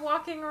started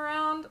walking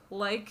around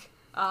like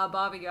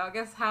Baba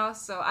Yaga's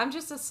house. So I'm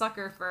just a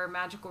sucker for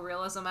magical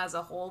realism as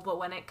a whole, but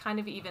when it kind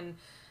of even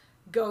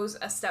goes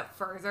a step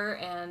further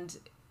and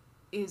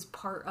is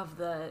part of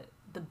the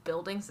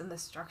buildings and the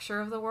structure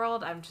of the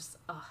world, I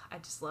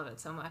just love it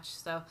so much.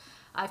 So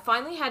I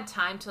finally had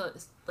time to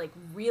like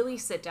really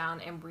sit down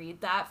and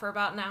read that for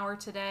about an hour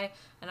today,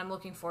 and I'm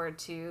looking forward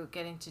to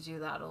getting to do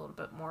that a little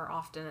bit more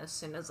often as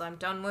soon as I'm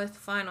done with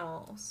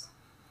finals.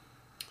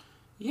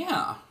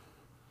 Yeah.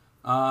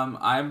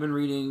 I've been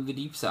reading The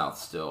Deep South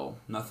still.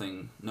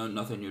 Nothing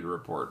new to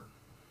report.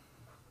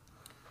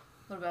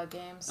 What about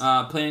games?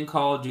 Playing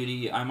Call of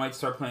Duty. I might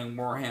start playing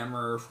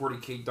Warhammer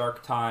 40k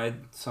Dark Tide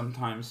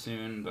sometime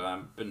soon, but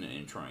I've been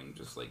enjoying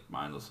just like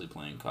mindlessly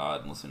playing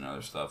COD and listening to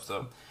other stuff.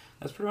 So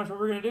that's pretty much what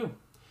we're gonna do.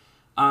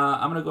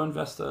 I'm gonna go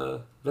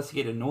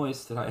investigate a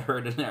noise that I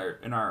heard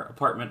in our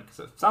apartment because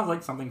it sounds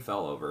like something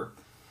fell over.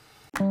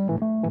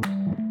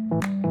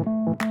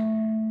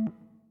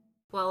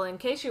 Well, in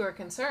case you were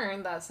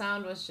concerned, that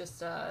sound was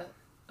just a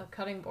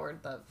cutting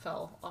board that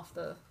fell off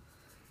the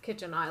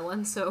kitchen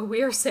island, so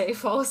we are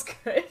safe. All is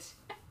good.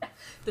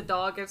 The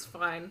dog is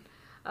fine.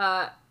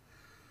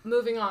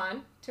 Moving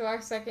on to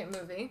our second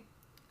movie.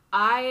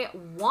 I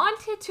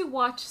wanted to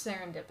watch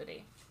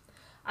Serendipity.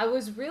 I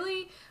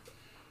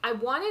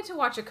wanted to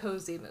watch a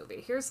cozy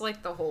movie. Here's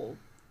like the whole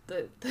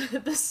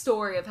the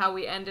story of how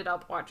we ended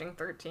up watching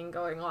 13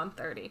 going on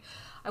 30.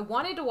 I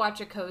wanted to watch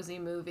a cozy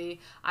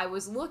movie. I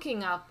was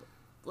looking up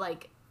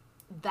like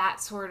that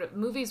sort of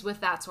movies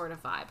with that sort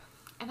of vibe.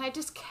 And I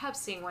just kept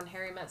seeing When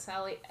Harry Met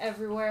Sally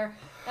everywhere,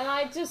 and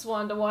I just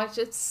wanted to watch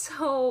it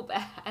so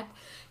bad.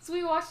 So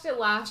we watched it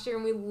last year,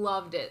 and we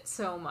loved it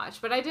so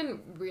much. But I didn't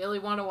really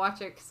want to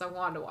watch it because I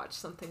wanted to watch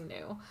something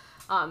new.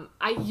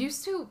 I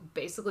used to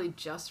basically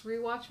just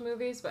rewatch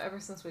movies, but ever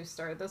since we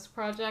started this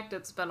project,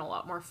 it's been a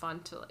lot more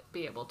fun to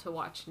be able to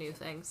watch new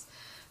things.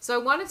 So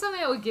I wanted something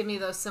that would give me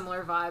those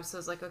similar vibes. So I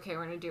was like, okay,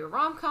 we're going to do a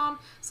rom-com.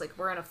 It's like,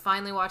 we're going to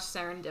finally watch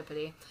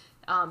Serendipity.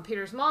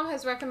 Peter's mom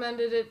has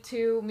recommended it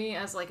to me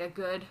as like a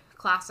good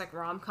classic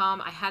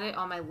rom-com. I had it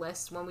on my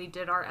list when we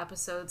did our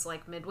episodes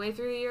like midway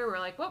through the year. We're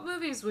like, what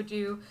movies would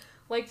you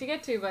like to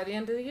get to by the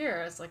end of the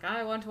year? It's like,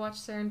 I want to watch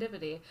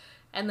Serendipity.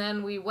 And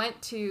then we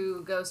went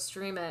to go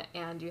stream it,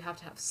 and you have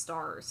to have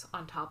stars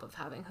on top of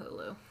having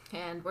Hulu.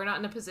 And we're not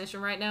in a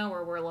position right now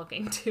where we're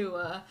looking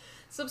to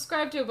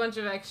subscribe to a bunch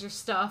of extra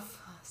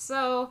stuff.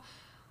 So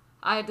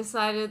I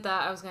decided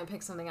that I was going to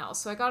pick something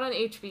else. So I got on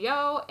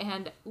HBO,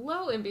 and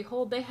lo and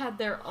behold, they had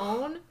their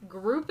own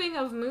grouping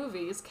of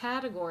movies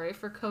category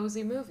for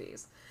cozy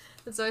movies.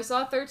 And so I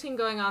saw 13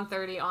 going on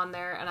 30 on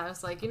there, and I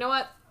was like, you know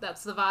what?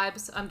 That's the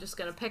vibes. I'm just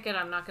going to pick it.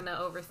 I'm not going to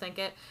overthink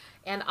it.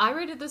 And I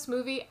rated this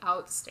movie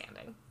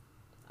outstanding.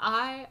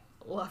 I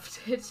loved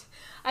it.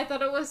 I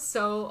thought it was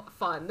so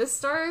fun. This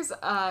stars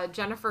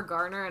Jennifer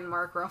Garner and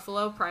Mark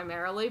Ruffalo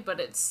primarily, but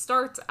it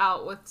starts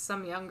out with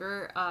some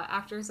younger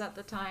actors at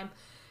the time.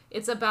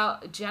 It's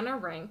about Jenna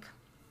Rink,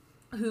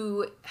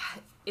 who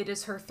it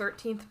is her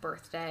 13th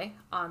birthday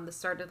on the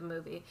start of the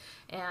movie,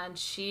 and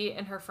she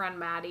and her friend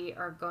Maddie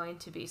are going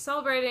to be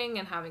celebrating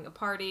and having a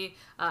party.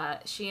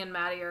 She and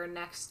Maddie are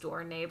next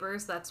door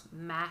neighbors. That's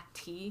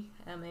Matty,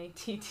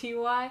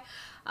 Matty.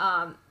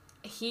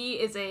 He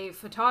is a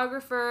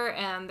photographer,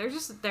 and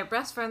they're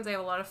best friends. They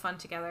have a lot of fun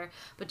together.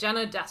 But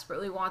Jenna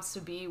desperately wants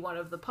to be one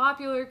of the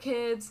popular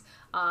kids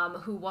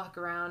who walk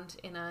around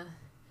in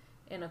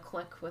a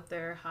clique with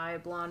their high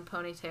blonde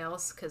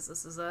ponytails, because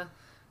this is a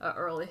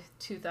early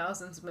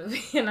 2000s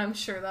movie, and I'm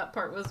sure that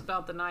part was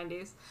about the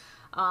 90s.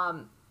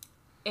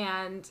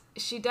 And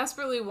she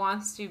desperately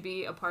wants to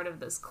be a part of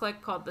this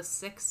clique called the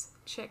Six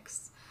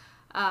Chicks,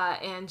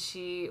 and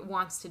she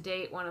wants to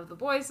date one of the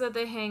boys that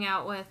they hang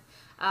out with.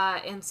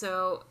 And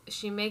so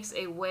she makes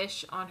a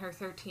wish on her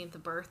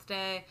 13th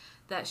birthday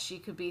that she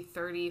could be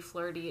 30,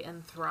 flirty,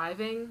 and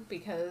thriving,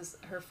 because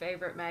her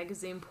favorite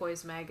magazine,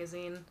 Poise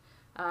Magazine,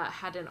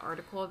 had an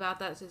article about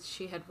that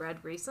she had read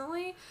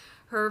recently.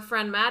 Her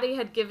friend Maddie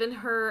had given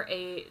her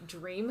a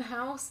dream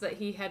house that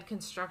he had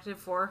constructed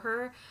for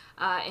her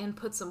and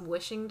put some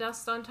wishing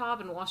dust on top.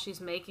 And while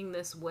she's making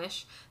this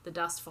wish, the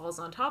dust falls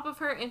on top of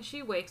her and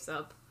she wakes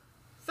up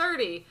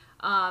 30.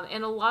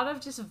 And a lot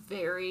of just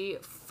very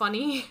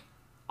funny,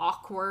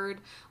 awkward,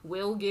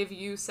 will give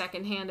you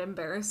secondhand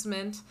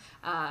embarrassment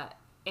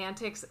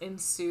antics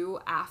ensue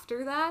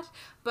after that.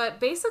 But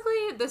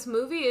basically, this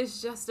movie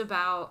is just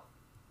about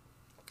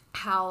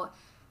how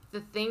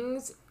the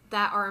things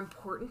that are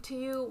important to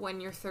you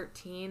when you're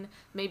 13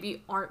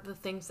 maybe aren't the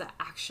things that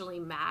actually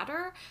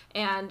matter.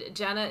 And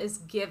Jenna is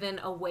given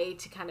a way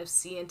to kind of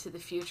see into the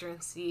future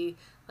and see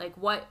like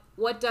what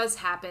does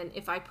happen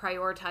if I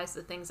prioritize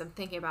the things I'm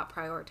thinking about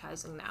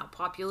prioritizing now,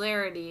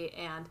 popularity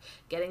and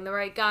getting the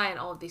right guy and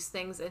all of these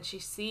things. And she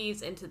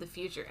sees into the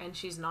future and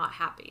she's not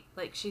happy.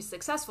 Like, she's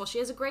successful, she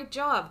has a great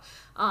job,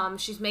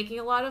 she's making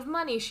a lot of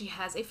money, she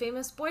has a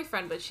famous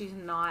boyfriend, but she's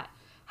not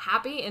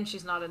happy and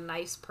she's not a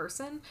nice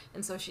person.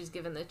 And so she's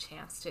given the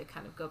chance to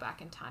kind of go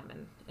back in time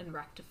and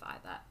rectify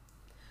that.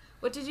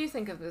 What did you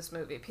think of this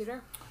movie,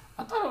 Peter?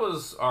 I thought it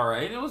was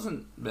alright. It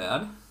wasn't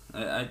bad.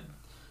 I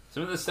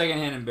some of the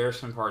secondhand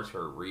embarrassment parts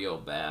were real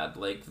bad.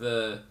 Like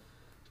the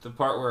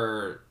part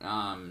where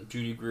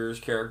Judy Greer's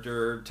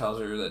character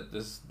tells her that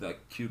this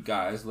cute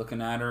guy is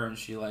looking at her, and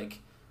she like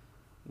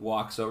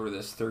walks over to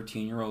this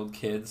 13-year-old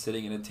kid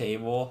sitting at a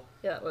table.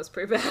 Yeah, it was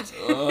pretty bad.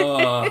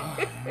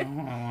 I don't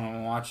want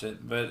to watch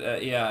it,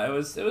 but yeah, it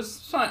was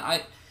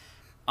fun.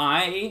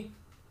 I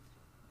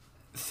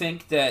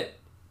think that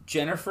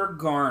Jennifer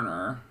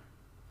Garner,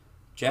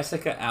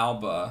 Jessica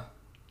Alba,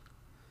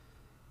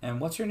 and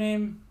what's her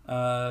name?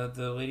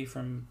 The lady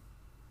from,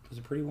 was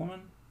it Pretty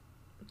Woman?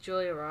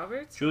 Julia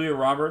Roberts? Julia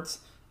Roberts.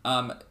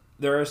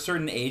 There are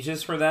certain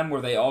ages for them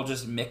where they all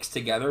just mix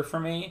together for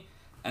me,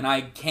 and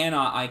I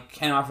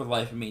cannot for the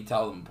life of me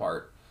tell them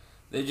apart.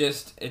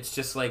 It's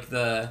just like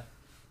the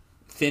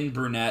thin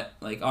brunette,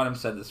 like Autumn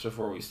said this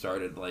before we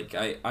started, like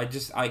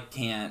I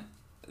can't,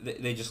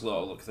 they just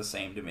all look the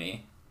same to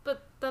me.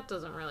 But that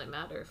doesn't really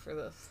matter for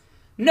this.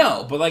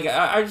 No, but like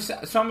I was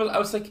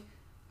like,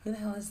 who the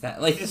hell is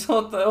that? Like the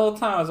whole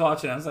time I was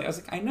watching, I was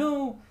like, I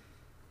know,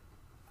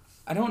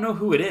 I don't know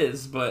who it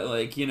is, but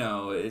like, you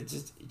know, it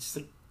just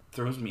like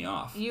throws me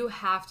off. You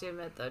have to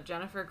admit though,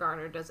 Jennifer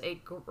Garner does a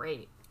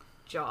great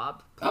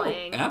job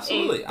playing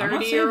absolutely. a 30-year-old. I'm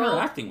not saying her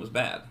acting was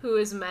bad. Who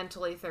is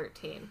mentally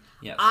 13.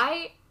 Yes.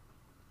 I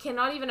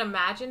cannot even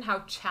imagine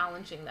how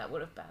challenging that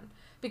would have been.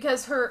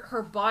 Because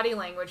her body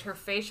language, her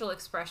facial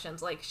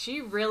expressions, like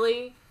she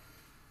really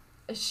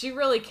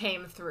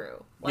came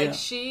through. Like yeah.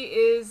 She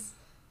is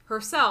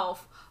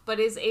herself, but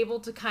is able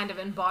to kind of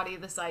embody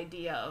this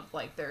idea of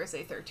like there is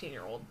a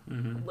 13-year-old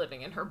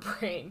living in her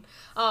brain.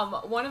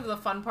 One of the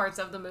fun parts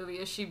of the movie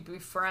is she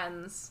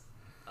befriends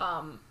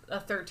a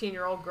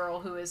 13-year-old girl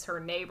who is her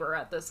neighbor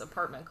at this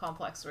apartment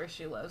complex where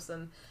she lives,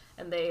 and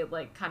they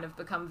like kind of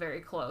become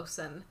very close,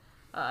 and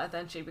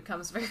then she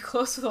becomes very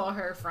close with all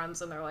her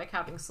friends, and they're like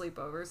having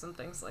sleepovers and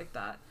things like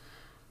that.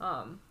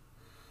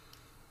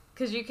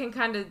 Because you can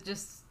kind of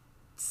just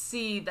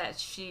see that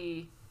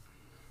she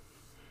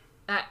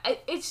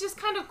it's just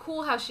kind of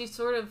cool how she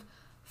sort of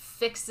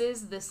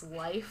fixes this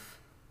life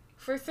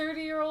for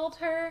 30-year-old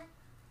her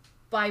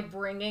by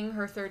bringing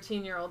her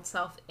 13-year-old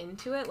self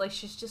into it. Like,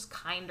 she's just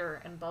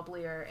kinder and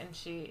bubblier, and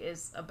she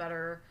is a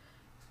better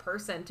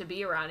person to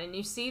be around. And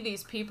you see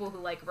these people who,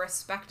 like,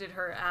 respected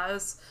her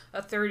as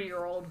a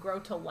 30-year-old grow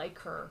to like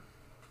her.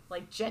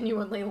 Like,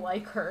 genuinely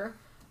like her.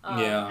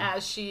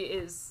 As she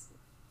is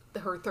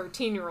her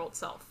 13-year-old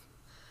self.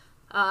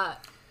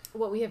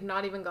 What we have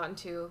not even gotten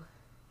to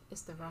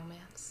is the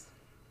romance.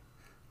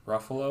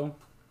 Ruffalo?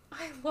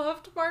 I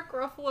loved Mark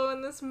Ruffalo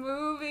in this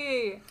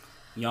movie.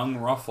 Young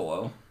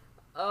Ruffalo.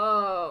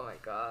 Oh my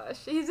gosh.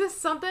 He's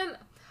just something...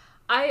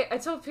 I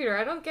told Peter,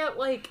 I don't get,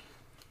 like,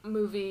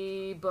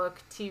 movie,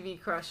 book, TV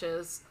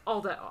crushes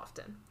all that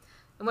often.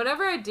 And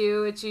whenever I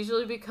do, it's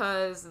usually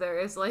because there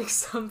is, like,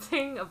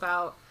 something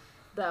about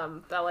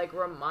them that, like,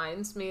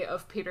 reminds me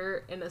of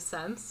Peter in a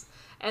sense.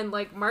 And,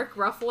 like, Mark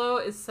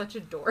Ruffalo is such a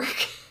dork.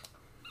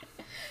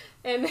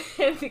 And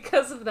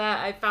because of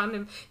that, I found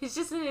him... He's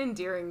just an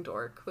endearing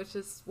dork, which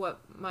is what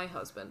my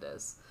husband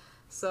is.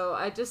 So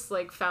I just,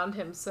 like, found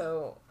him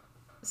so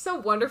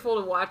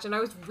wonderful to watch, and I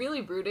was really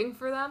rooting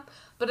for them.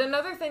 But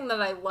another thing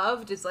that I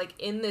loved is, like,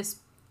 in this,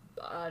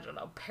 I don't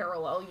know,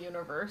 parallel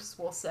universe,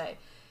 we'll say,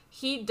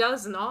 he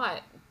does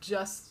not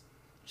just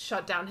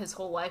shut down his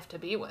whole life to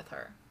be with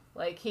her.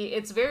 Like,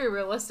 it's very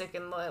realistic,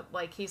 and,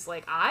 like, he's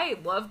like, I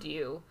loved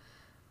you,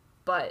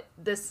 but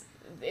this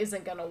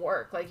isn't gonna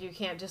work. Like, you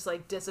can't just,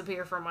 like,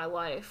 disappear from my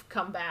life,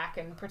 come back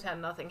and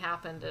pretend nothing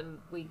happened, and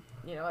we,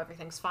 you know,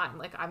 everything's fine.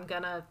 Like, I'm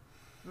gonna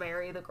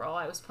marry the girl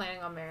I was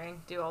planning on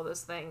marrying, do all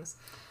those things.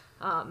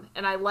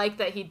 And I like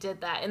that he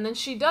did that. And then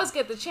she does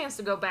get the chance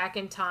to go back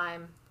in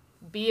time,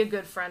 be a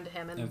good friend to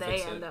him, and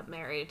they end up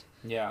married.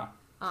 Yeah.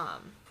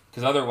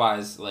 Because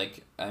otherwise,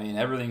 like, I mean,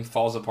 everything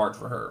falls apart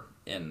for her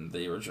in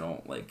the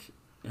original, like,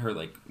 her,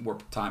 like,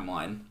 warp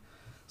timeline.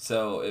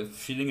 So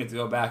if she didn't get to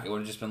go back, it would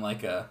have just been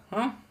like a,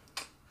 huh?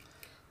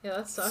 Yeah,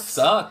 that sucks.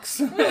 Sucks.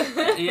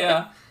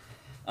 Yeah.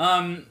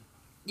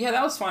 Yeah,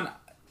 that was fun.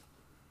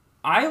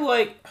 I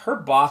like, her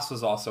boss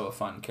was also a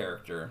fun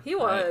character. He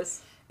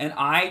was. Right? And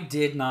I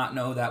did not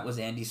know that was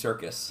Andy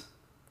Serkis.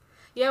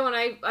 Yeah, when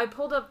I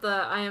pulled up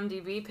the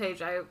IMDb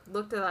page, I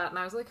looked at that and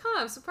I was like,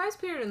 huh, I'm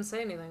surprised Peter didn't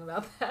say anything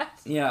about that.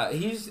 Yeah,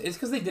 it's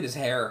because they did his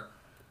hair.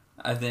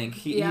 I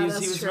think Yeah, he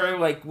that's was true. very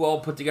like well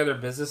put together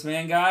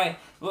businessman guy.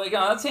 But like,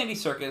 oh, that's Andy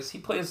Serkis. He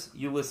plays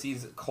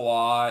Ulysses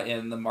Claw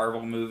in the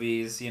Marvel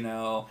movies. You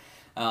know,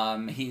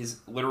 he's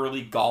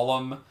literally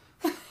Gollum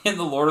in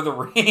the Lord of the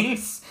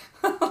Rings.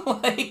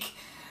 Like,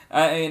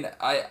 I mean,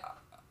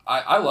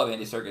 I love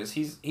Andy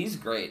Serkis. He's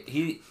great.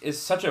 He is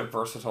such a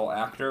versatile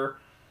actor.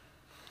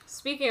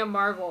 Speaking of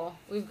Marvel,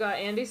 we've got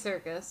Andy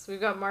Serkis, we've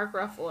got Mark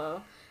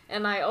Ruffalo,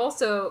 and I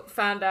also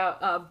found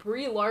out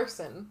Brie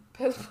Larson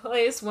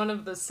plays one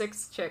of the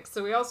 6 chicks.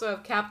 So we also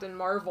have Captain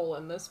Marvel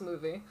in this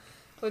movie,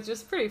 which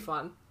is pretty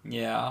fun.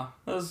 Yeah,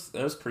 that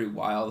was pretty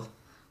wild.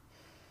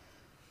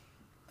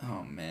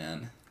 Oh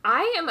man.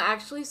 I am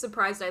actually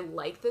surprised I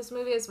like this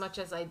movie as much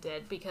as I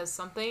did, because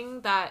something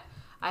that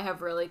I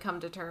have really come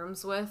to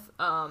terms with,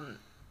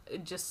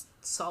 just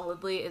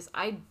solidly, is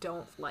I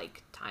don't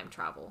like time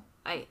travel.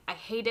 I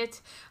hate it.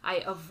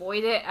 I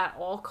avoid it at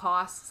all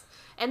costs.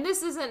 And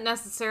this isn't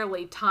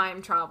necessarily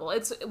time travel.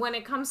 It's when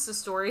it comes to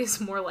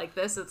stories more like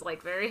this, it's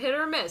like very hit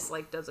or miss.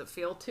 Like, does it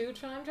feel too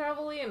time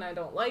travel-y and I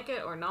don't like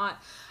it or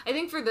not? I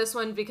think for this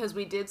one, because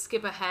we did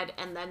skip ahead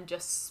and then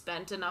just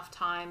spent enough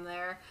time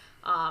there,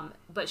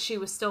 but she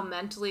was still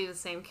mentally the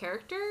same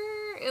character,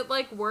 it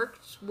like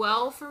worked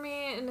well for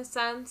me in a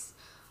sense.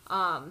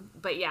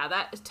 But yeah,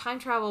 that time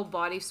travel,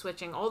 body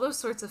switching, all those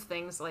sorts of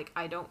things, like,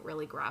 I don't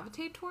really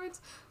gravitate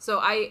towards. So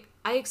I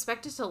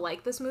expected to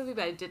like this movie,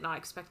 but I did not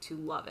expect to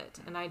love it.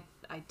 And I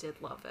did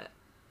love it.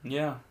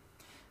 Yeah.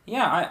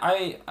 Yeah,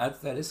 I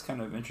that is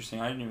kind of interesting.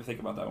 I didn't even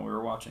think about that when we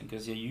were watching,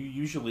 because yeah, you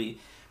usually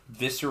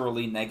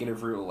viscerally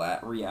negative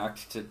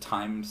react to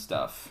time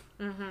stuff.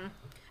 Mm-hmm.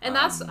 And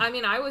that's, I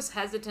mean, I was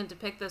hesitant to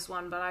pick this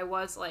one, but I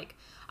was like,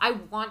 I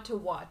want to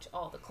watch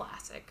all the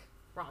classic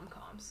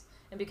rom-coms.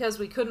 And because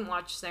we couldn't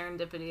watch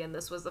Serendipity, and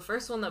this was the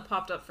first one that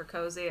popped up for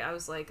Cozy, I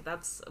was like,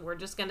 we're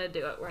just gonna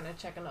do it. We're gonna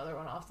check another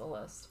one off the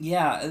list.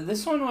 Yeah,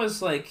 this one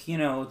was like, you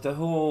know, that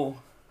whole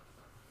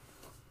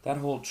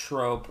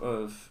trope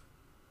of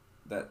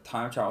that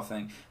time travel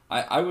thing.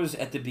 I was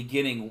at the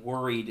beginning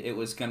worried it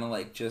was gonna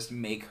like just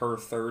make her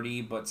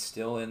 30, but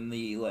still in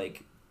the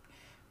like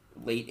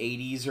late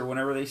 80s or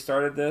whenever they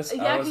started this.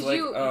 Yeah, I was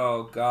like,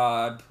 oh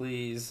god,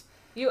 please.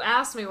 You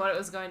asked me what it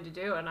was going to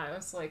do, and I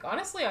was like,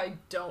 honestly, I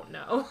don't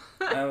know.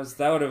 I don't think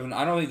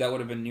that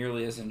would have been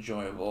nearly as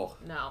enjoyable.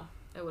 No,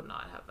 it would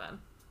not have been.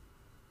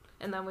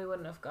 And then we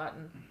wouldn't have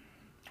gotten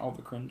all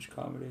the cringe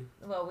comedy.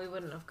 Well, we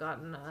wouldn't have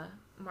gotten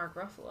Mark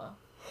Ruffalo,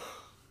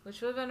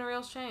 which would have been a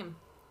real shame.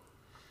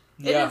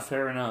 Yeah,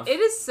 fair enough. It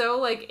is so,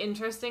 like,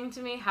 interesting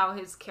to me how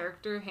his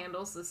character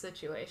handles the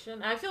situation.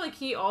 And I feel like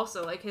he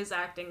also, like, his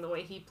acting, the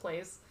way he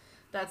plays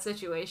that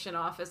situation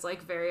off is,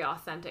 like, very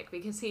authentic,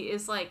 because he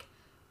is, like,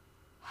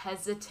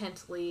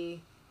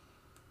 hesitantly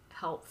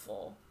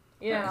helpful.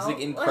 You know? He's, like,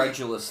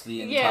 incredulous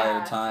the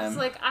entire time. It's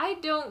like, I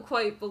don't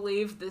quite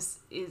believe this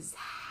is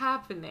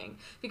happening,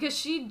 because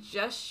she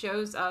just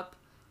shows up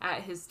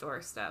at his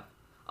doorstep.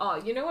 Oh,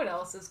 you know what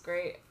else is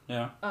great?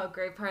 Yeah. A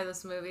great part of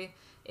this movie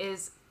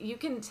is you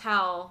can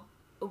tell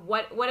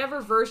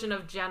whatever version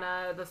of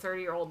Jenna, the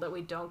 30-year-old that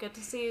we don't get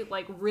to see,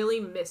 like,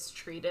 really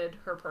mistreated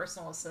her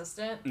personal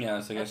assistant. Yeah,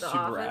 it's like a super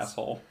office.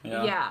 asshole.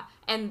 Yeah. Yeah,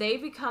 and they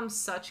become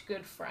such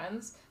good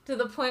friends to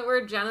the point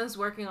where Jenna's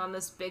working on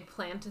this big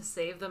plan to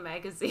save the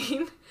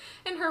magazine,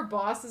 and her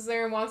boss is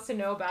there and wants to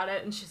know about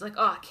it, and she's like,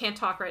 oh, I can't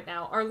talk right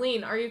now.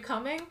 Arlene, are you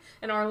coming?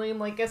 And Arlene,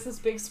 like, gets this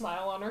big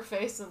smile on her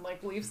face and,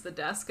 like, leaves the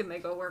desk, and they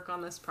go work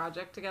on this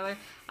project together.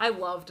 I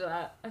loved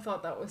that. I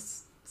thought that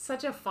was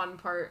such a fun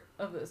part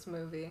of this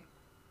movie.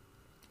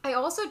 I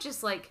also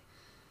just, like,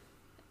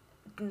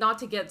 not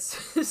to get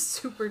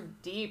super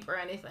deep or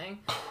anything,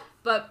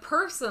 but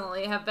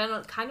personally have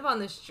been kind of on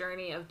this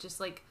journey of just,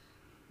 like,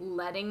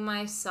 letting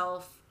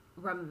myself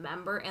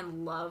remember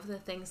and love the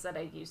things that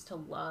I used to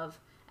love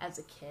as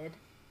a kid.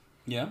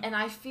 Yeah. And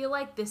I feel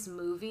like this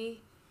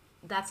movie,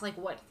 that's, like,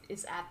 what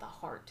is at the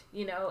heart,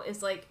 you know?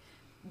 Is, like,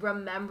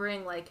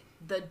 remembering, like,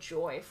 the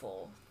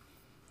joyful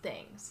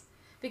things.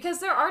 Because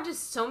there are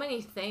just so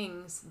many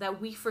things that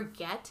we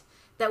forget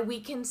that we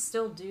can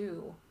still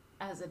do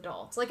as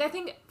adults. Like, I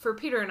think for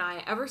Peter and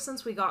I, ever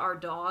since we got our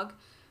dog,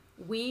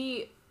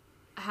 we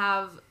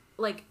have,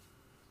 like,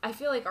 I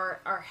feel like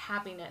our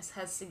happiness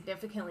has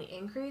significantly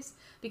increased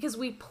because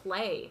we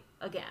play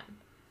again.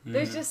 Mm.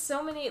 There's just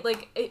so many,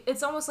 like,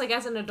 it's almost like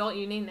as an adult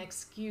you need an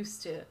excuse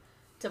to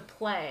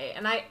play.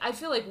 And I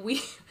feel like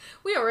we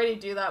already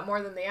do that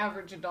more than the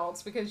average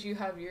adults, because you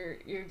have your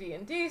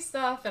D&D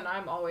stuff, and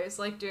I'm always,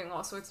 like, doing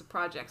all sorts of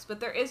projects. But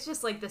there is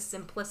just, like, this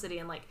simplicity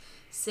in, like,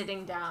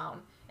 sitting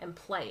down and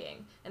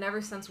playing. And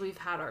ever since we've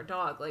had our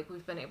dog, like,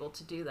 we've been able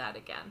to do that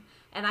again.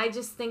 And I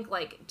just think,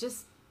 like,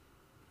 just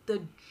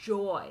the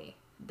joy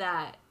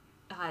that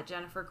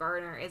Jennifer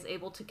Garner is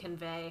able to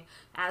convey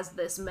as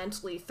this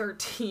mentally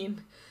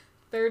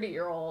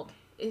 30-year-old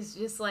is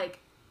just,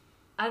 like,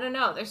 I don't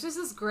know. There's just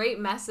this great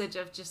message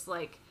of just,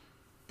 like,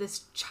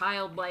 this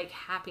childlike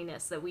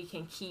happiness that we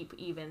can keep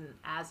even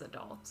as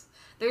adults.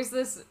 There's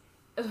this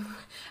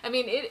I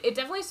mean, it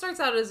definitely starts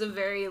out as a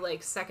very,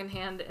 like,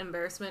 secondhand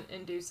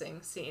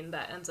embarrassment-inducing scene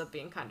that ends up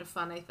being kind of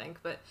fun, I think.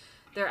 But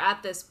they're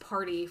at this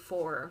party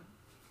for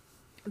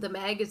the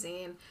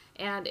magazine,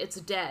 and it's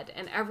dead,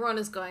 and everyone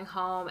is going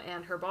home,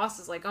 and her boss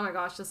is like, oh my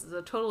gosh, this is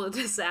a total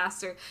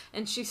disaster,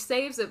 and she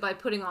saves it by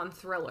putting on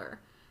Thriller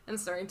and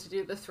starting to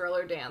do the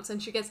Thriller dance,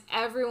 and she gets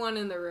everyone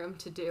in the room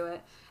to do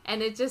it,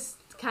 and it just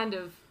kind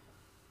of,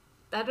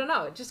 I don't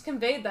know, it just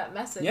conveyed that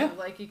message of,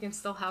 like, you can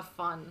still have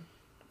fun.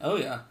 Oh,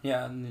 yeah.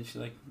 Yeah, and then she,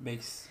 like,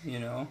 makes, you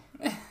know...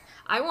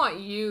 I want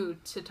you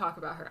to talk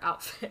about her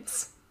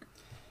outfits.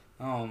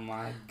 Oh,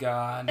 my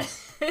God.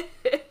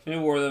 She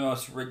wore the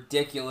most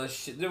ridiculous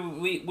shit.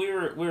 We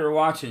were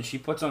watching. She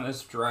puts on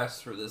this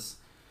dress for this,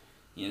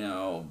 you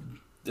know,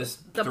 this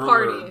the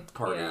Thriller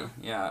party.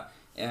 Yeah.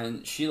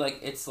 And she, like,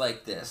 it's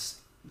like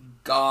this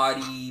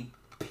gaudy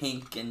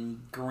pink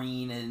and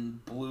green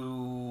and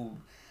blue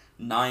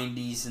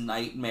 90s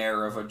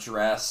nightmare of a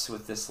dress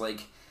with this,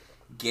 like,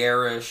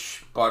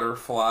 garish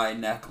butterfly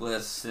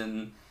necklace,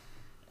 and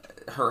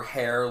her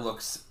hair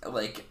looks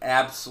like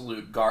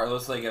absolute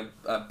looks like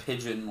a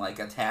pigeon, like,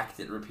 attacked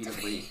it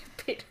repeatedly.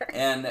 Peter.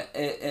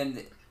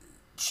 And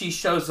she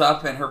shows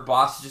up, and her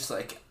boss is just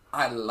like,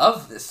 I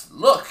love this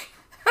look.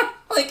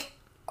 Like,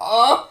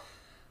 oh,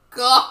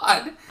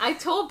 God. I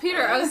told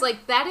Peter, I was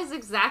like, that is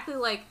exactly,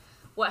 like,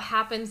 what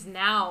happens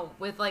now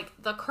with, like,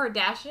 the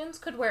Kardashians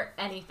could wear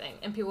anything,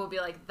 and people would be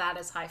like, that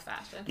is high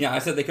fashion. Yeah, I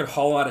said they could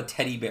haul out a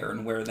teddy bear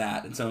and wear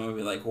that, and someone would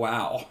be like,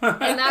 wow.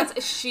 And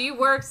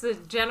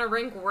Jenna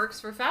Rink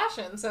works for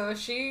fashion, so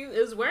she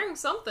is wearing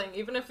something,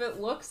 even if it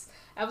looks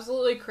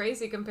absolutely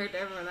crazy compared to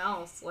everyone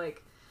else.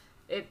 Like,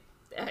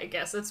 I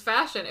guess it's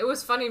fashion. It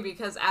was funny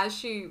because as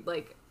she,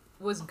 like,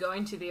 was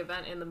going to the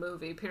event in the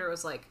movie, Peter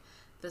was like,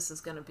 this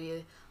is going to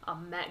be a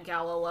Met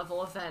Gala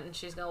level event, and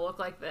she's going to look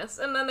like this.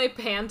 And then they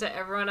panned to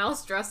everyone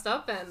else dressed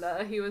up,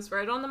 and he was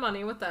right on the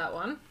money with that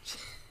one.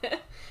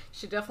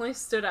 She definitely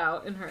stood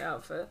out in her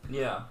outfit.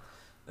 Yeah,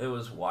 it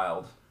was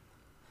wild.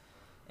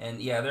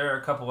 And yeah, there are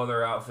a couple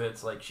other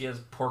outfits. Like, she has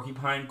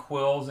porcupine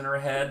quills in her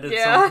head at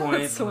some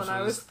point. That's the one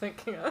I was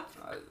thinking of.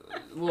 A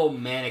little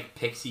manic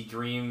pixie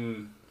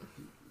dream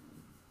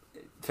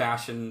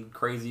fashion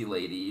crazy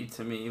lady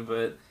to me,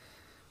 but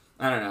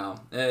I don't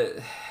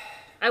know.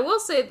 I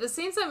will say, the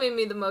scenes that made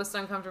me the most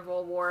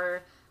uncomfortable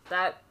were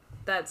that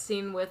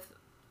scene with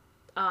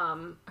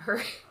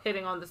her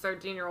hitting on the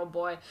 13-year-old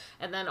boy,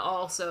 and then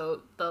also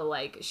the,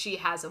 like, she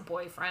has a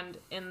boyfriend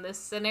in this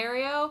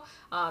scenario,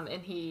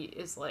 and he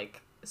is,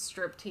 like,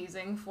 strip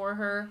teasing for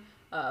her,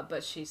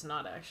 but she's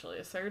not actually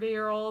a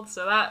 30-year-old,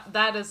 so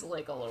that is,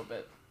 like, a lot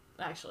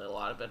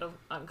of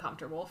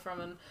uncomfortable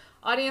from an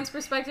audience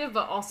perspective,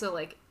 but also,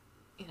 like,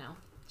 you know,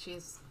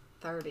 she's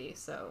 30,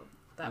 so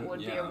that would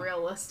be a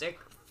realistic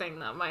thing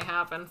that might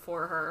happen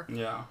for her.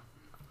 Yeah.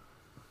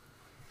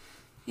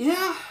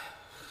 Yeah.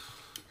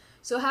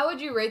 So how would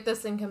you rate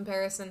this in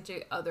comparison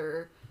to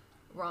other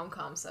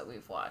rom-coms that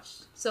we've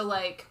watched? So,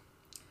 like,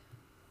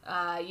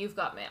 You've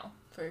Got Mail,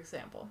 for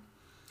example.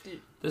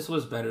 This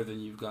was better than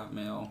You've Got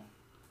Mail.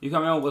 You've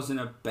Got Mail wasn't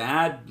a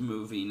bad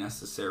movie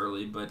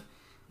necessarily, but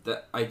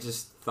I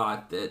just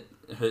thought that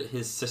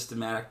his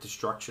systematic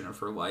destruction of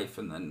her life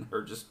and then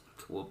her just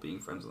being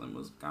friends with him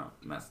was kind of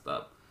messed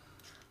up.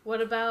 What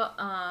about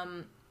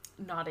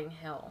Notting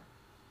Hill?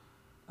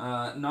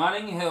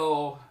 Notting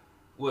Hill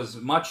was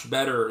much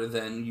better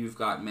than You've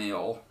Got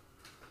Mail.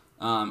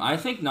 I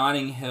think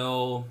Notting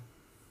Hill...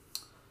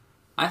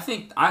 I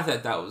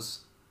thought that was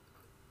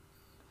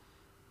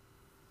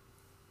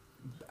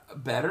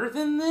better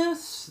than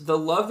this. The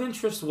love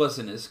interest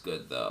wasn't as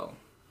good, though.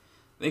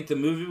 I think the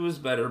movie was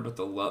better, but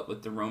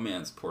the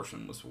romance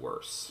portion was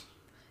worse.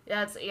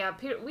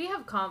 Peter, we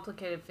have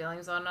complicated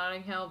feelings on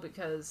Notting Hill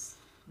because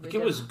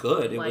it was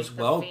good. It was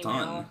well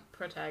done.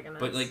 Protagonist.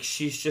 But, like,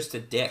 she's just a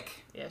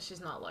dick. Yeah,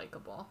 she's not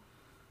likable.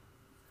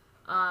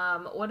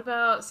 What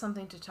about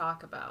Something to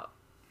Talk About?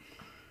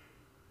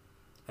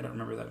 I don't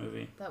remember that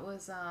movie. That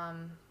was,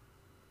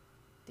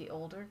 the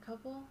older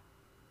couple?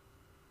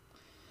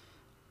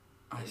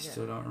 I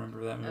still don't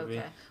remember that movie.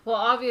 Okay. Well,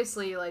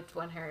 obviously you liked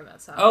When Harry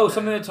Met Sally. Oh,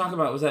 Something to Talk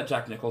About. Was that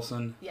Jack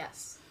Nicholson?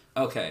 Yes.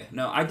 Okay.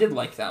 No, I did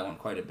like that one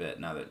quite a bit,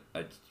 now that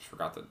I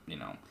forgot that, you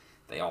know,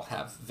 they all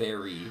have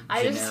very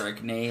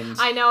generic names.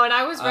 I know, and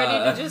I was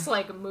ready to just,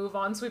 like, move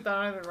on, sweep that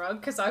under the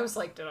rug, because I was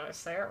like, did I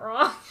say it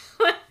wrong?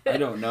 I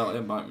don't know.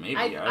 It might, maybe.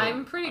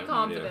 I'm pretty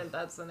confident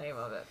that's the name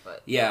of it,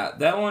 but... Yeah,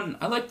 that one,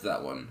 I liked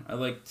that one. I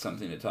liked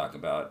Something to Talk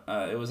About.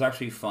 It was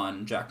actually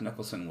fun. Jack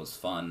Nicholson was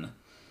fun.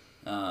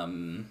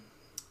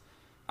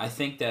 I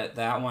think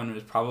that one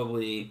was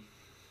probably...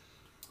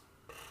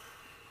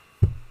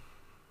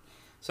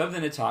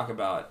 Something to Talk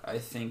About, I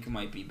think,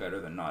 might be better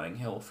than Notting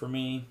Hill for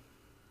me.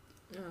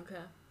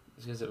 Okay.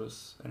 Because it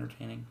was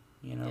entertaining,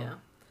 you know? Yeah.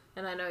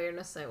 And I know you're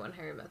going to say When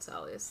Harry Met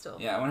Sally is still...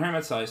 Yeah, When Harry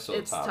Met Sally is still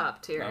it's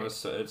top tier.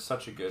 It's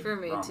such a good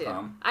rom-com. For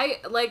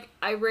me, too.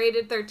 I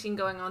rated 13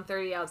 going on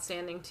 30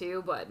 outstanding,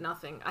 too, but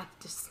nothing.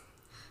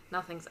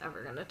 nothing's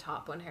ever gonna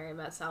top When Harry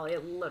Met Sally.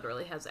 It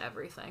literally has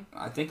everything.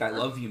 I think I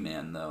Love You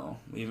Man, though.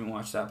 We even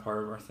watched that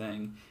part of our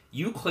thing.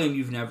 You claim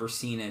you've never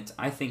seen it.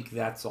 I think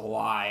that's a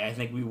lie. I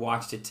think we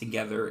watched it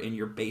together in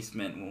your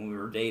basement when we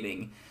were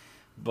dating.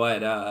 But,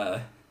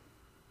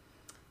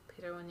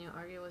 Peter, when you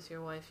argue with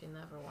your wife, you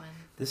never win.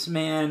 This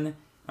man...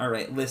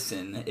 Alright,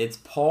 listen. It's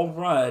Paul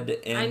Rudd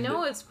and... I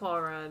know it's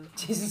Paul Rudd.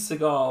 Jason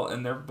Segel,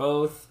 and they're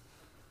both...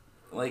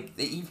 Like,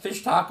 they eat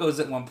fish tacos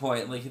at one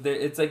point. Like,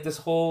 it's like this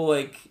whole,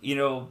 like, you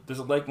know, there's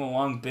like a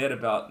long bit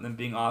about them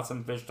being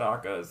awesome fish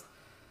tacos.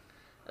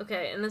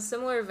 Okay, in a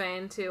similar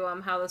vein to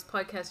how this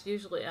podcast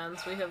usually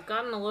ends, we have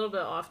gotten a little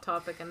bit off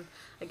topic and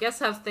I guess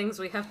have things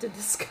we have to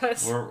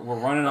discuss. We're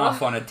running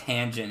off on a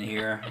tangent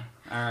here.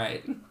 All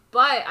right.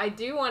 But I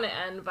do want to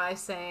end by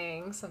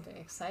saying something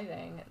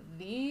exciting.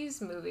 These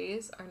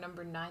movies are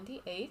number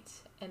 98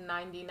 and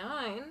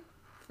 99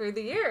 for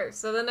the year.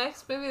 So the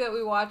next movie that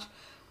we watch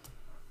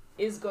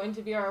is going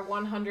to be our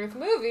 100th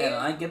movie. And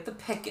I get to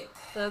pick it.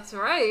 That's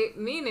right,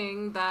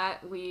 meaning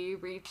that we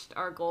reached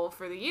our goal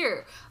for the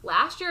year.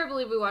 Last year, I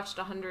believe we watched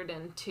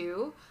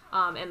 102,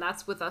 and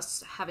that's with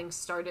us having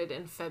started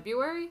in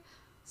February.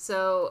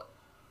 So,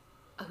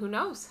 who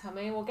knows how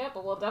many we'll get,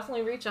 but we'll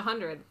definitely reach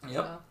 100. Yep,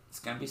 So. It's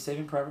going to be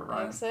Saving Private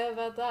Ryan. I'm excited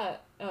about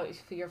that. Oh,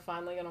 you're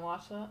finally going to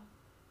watch that?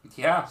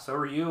 Yeah, so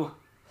are you.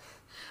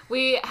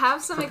 We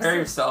have some... Prepare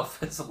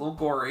yourself. It's a little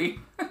gory.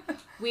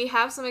 We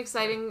have some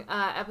exciting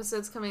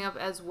episodes coming up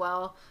as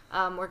well.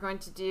 We're going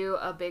to do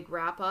a big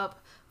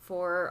wrap-up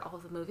for all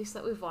the movies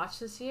that we've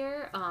watched this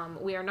year.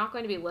 We are not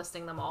going to be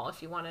listing them all.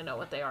 If you want to know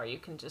what they are, you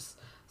can just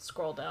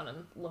scroll down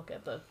and look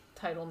at the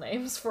title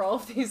names for all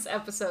of these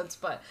episodes.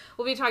 But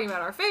we'll be talking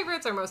about our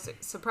favorites, our most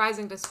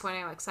surprising,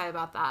 disappointing. I'm excited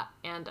about that.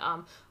 And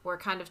we're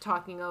kind of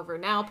talking over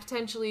now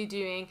potentially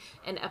doing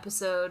an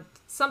episode,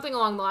 something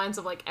along the lines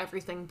of like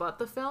everything but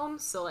the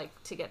films. So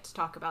like to get to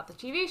talk about the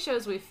TV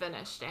shows we've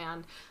finished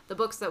and the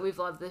books that we've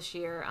loved this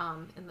year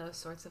and those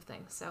sorts of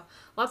things. So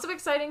lots of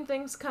exciting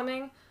things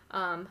coming.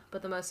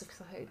 But the most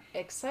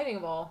exciting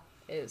of all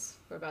is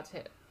we're about to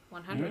hit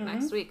 100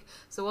 next week.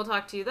 So we'll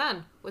talk to you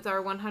then with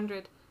our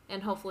 100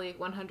 and hopefully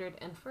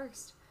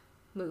 101st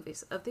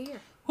movies of the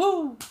year.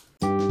 Woo!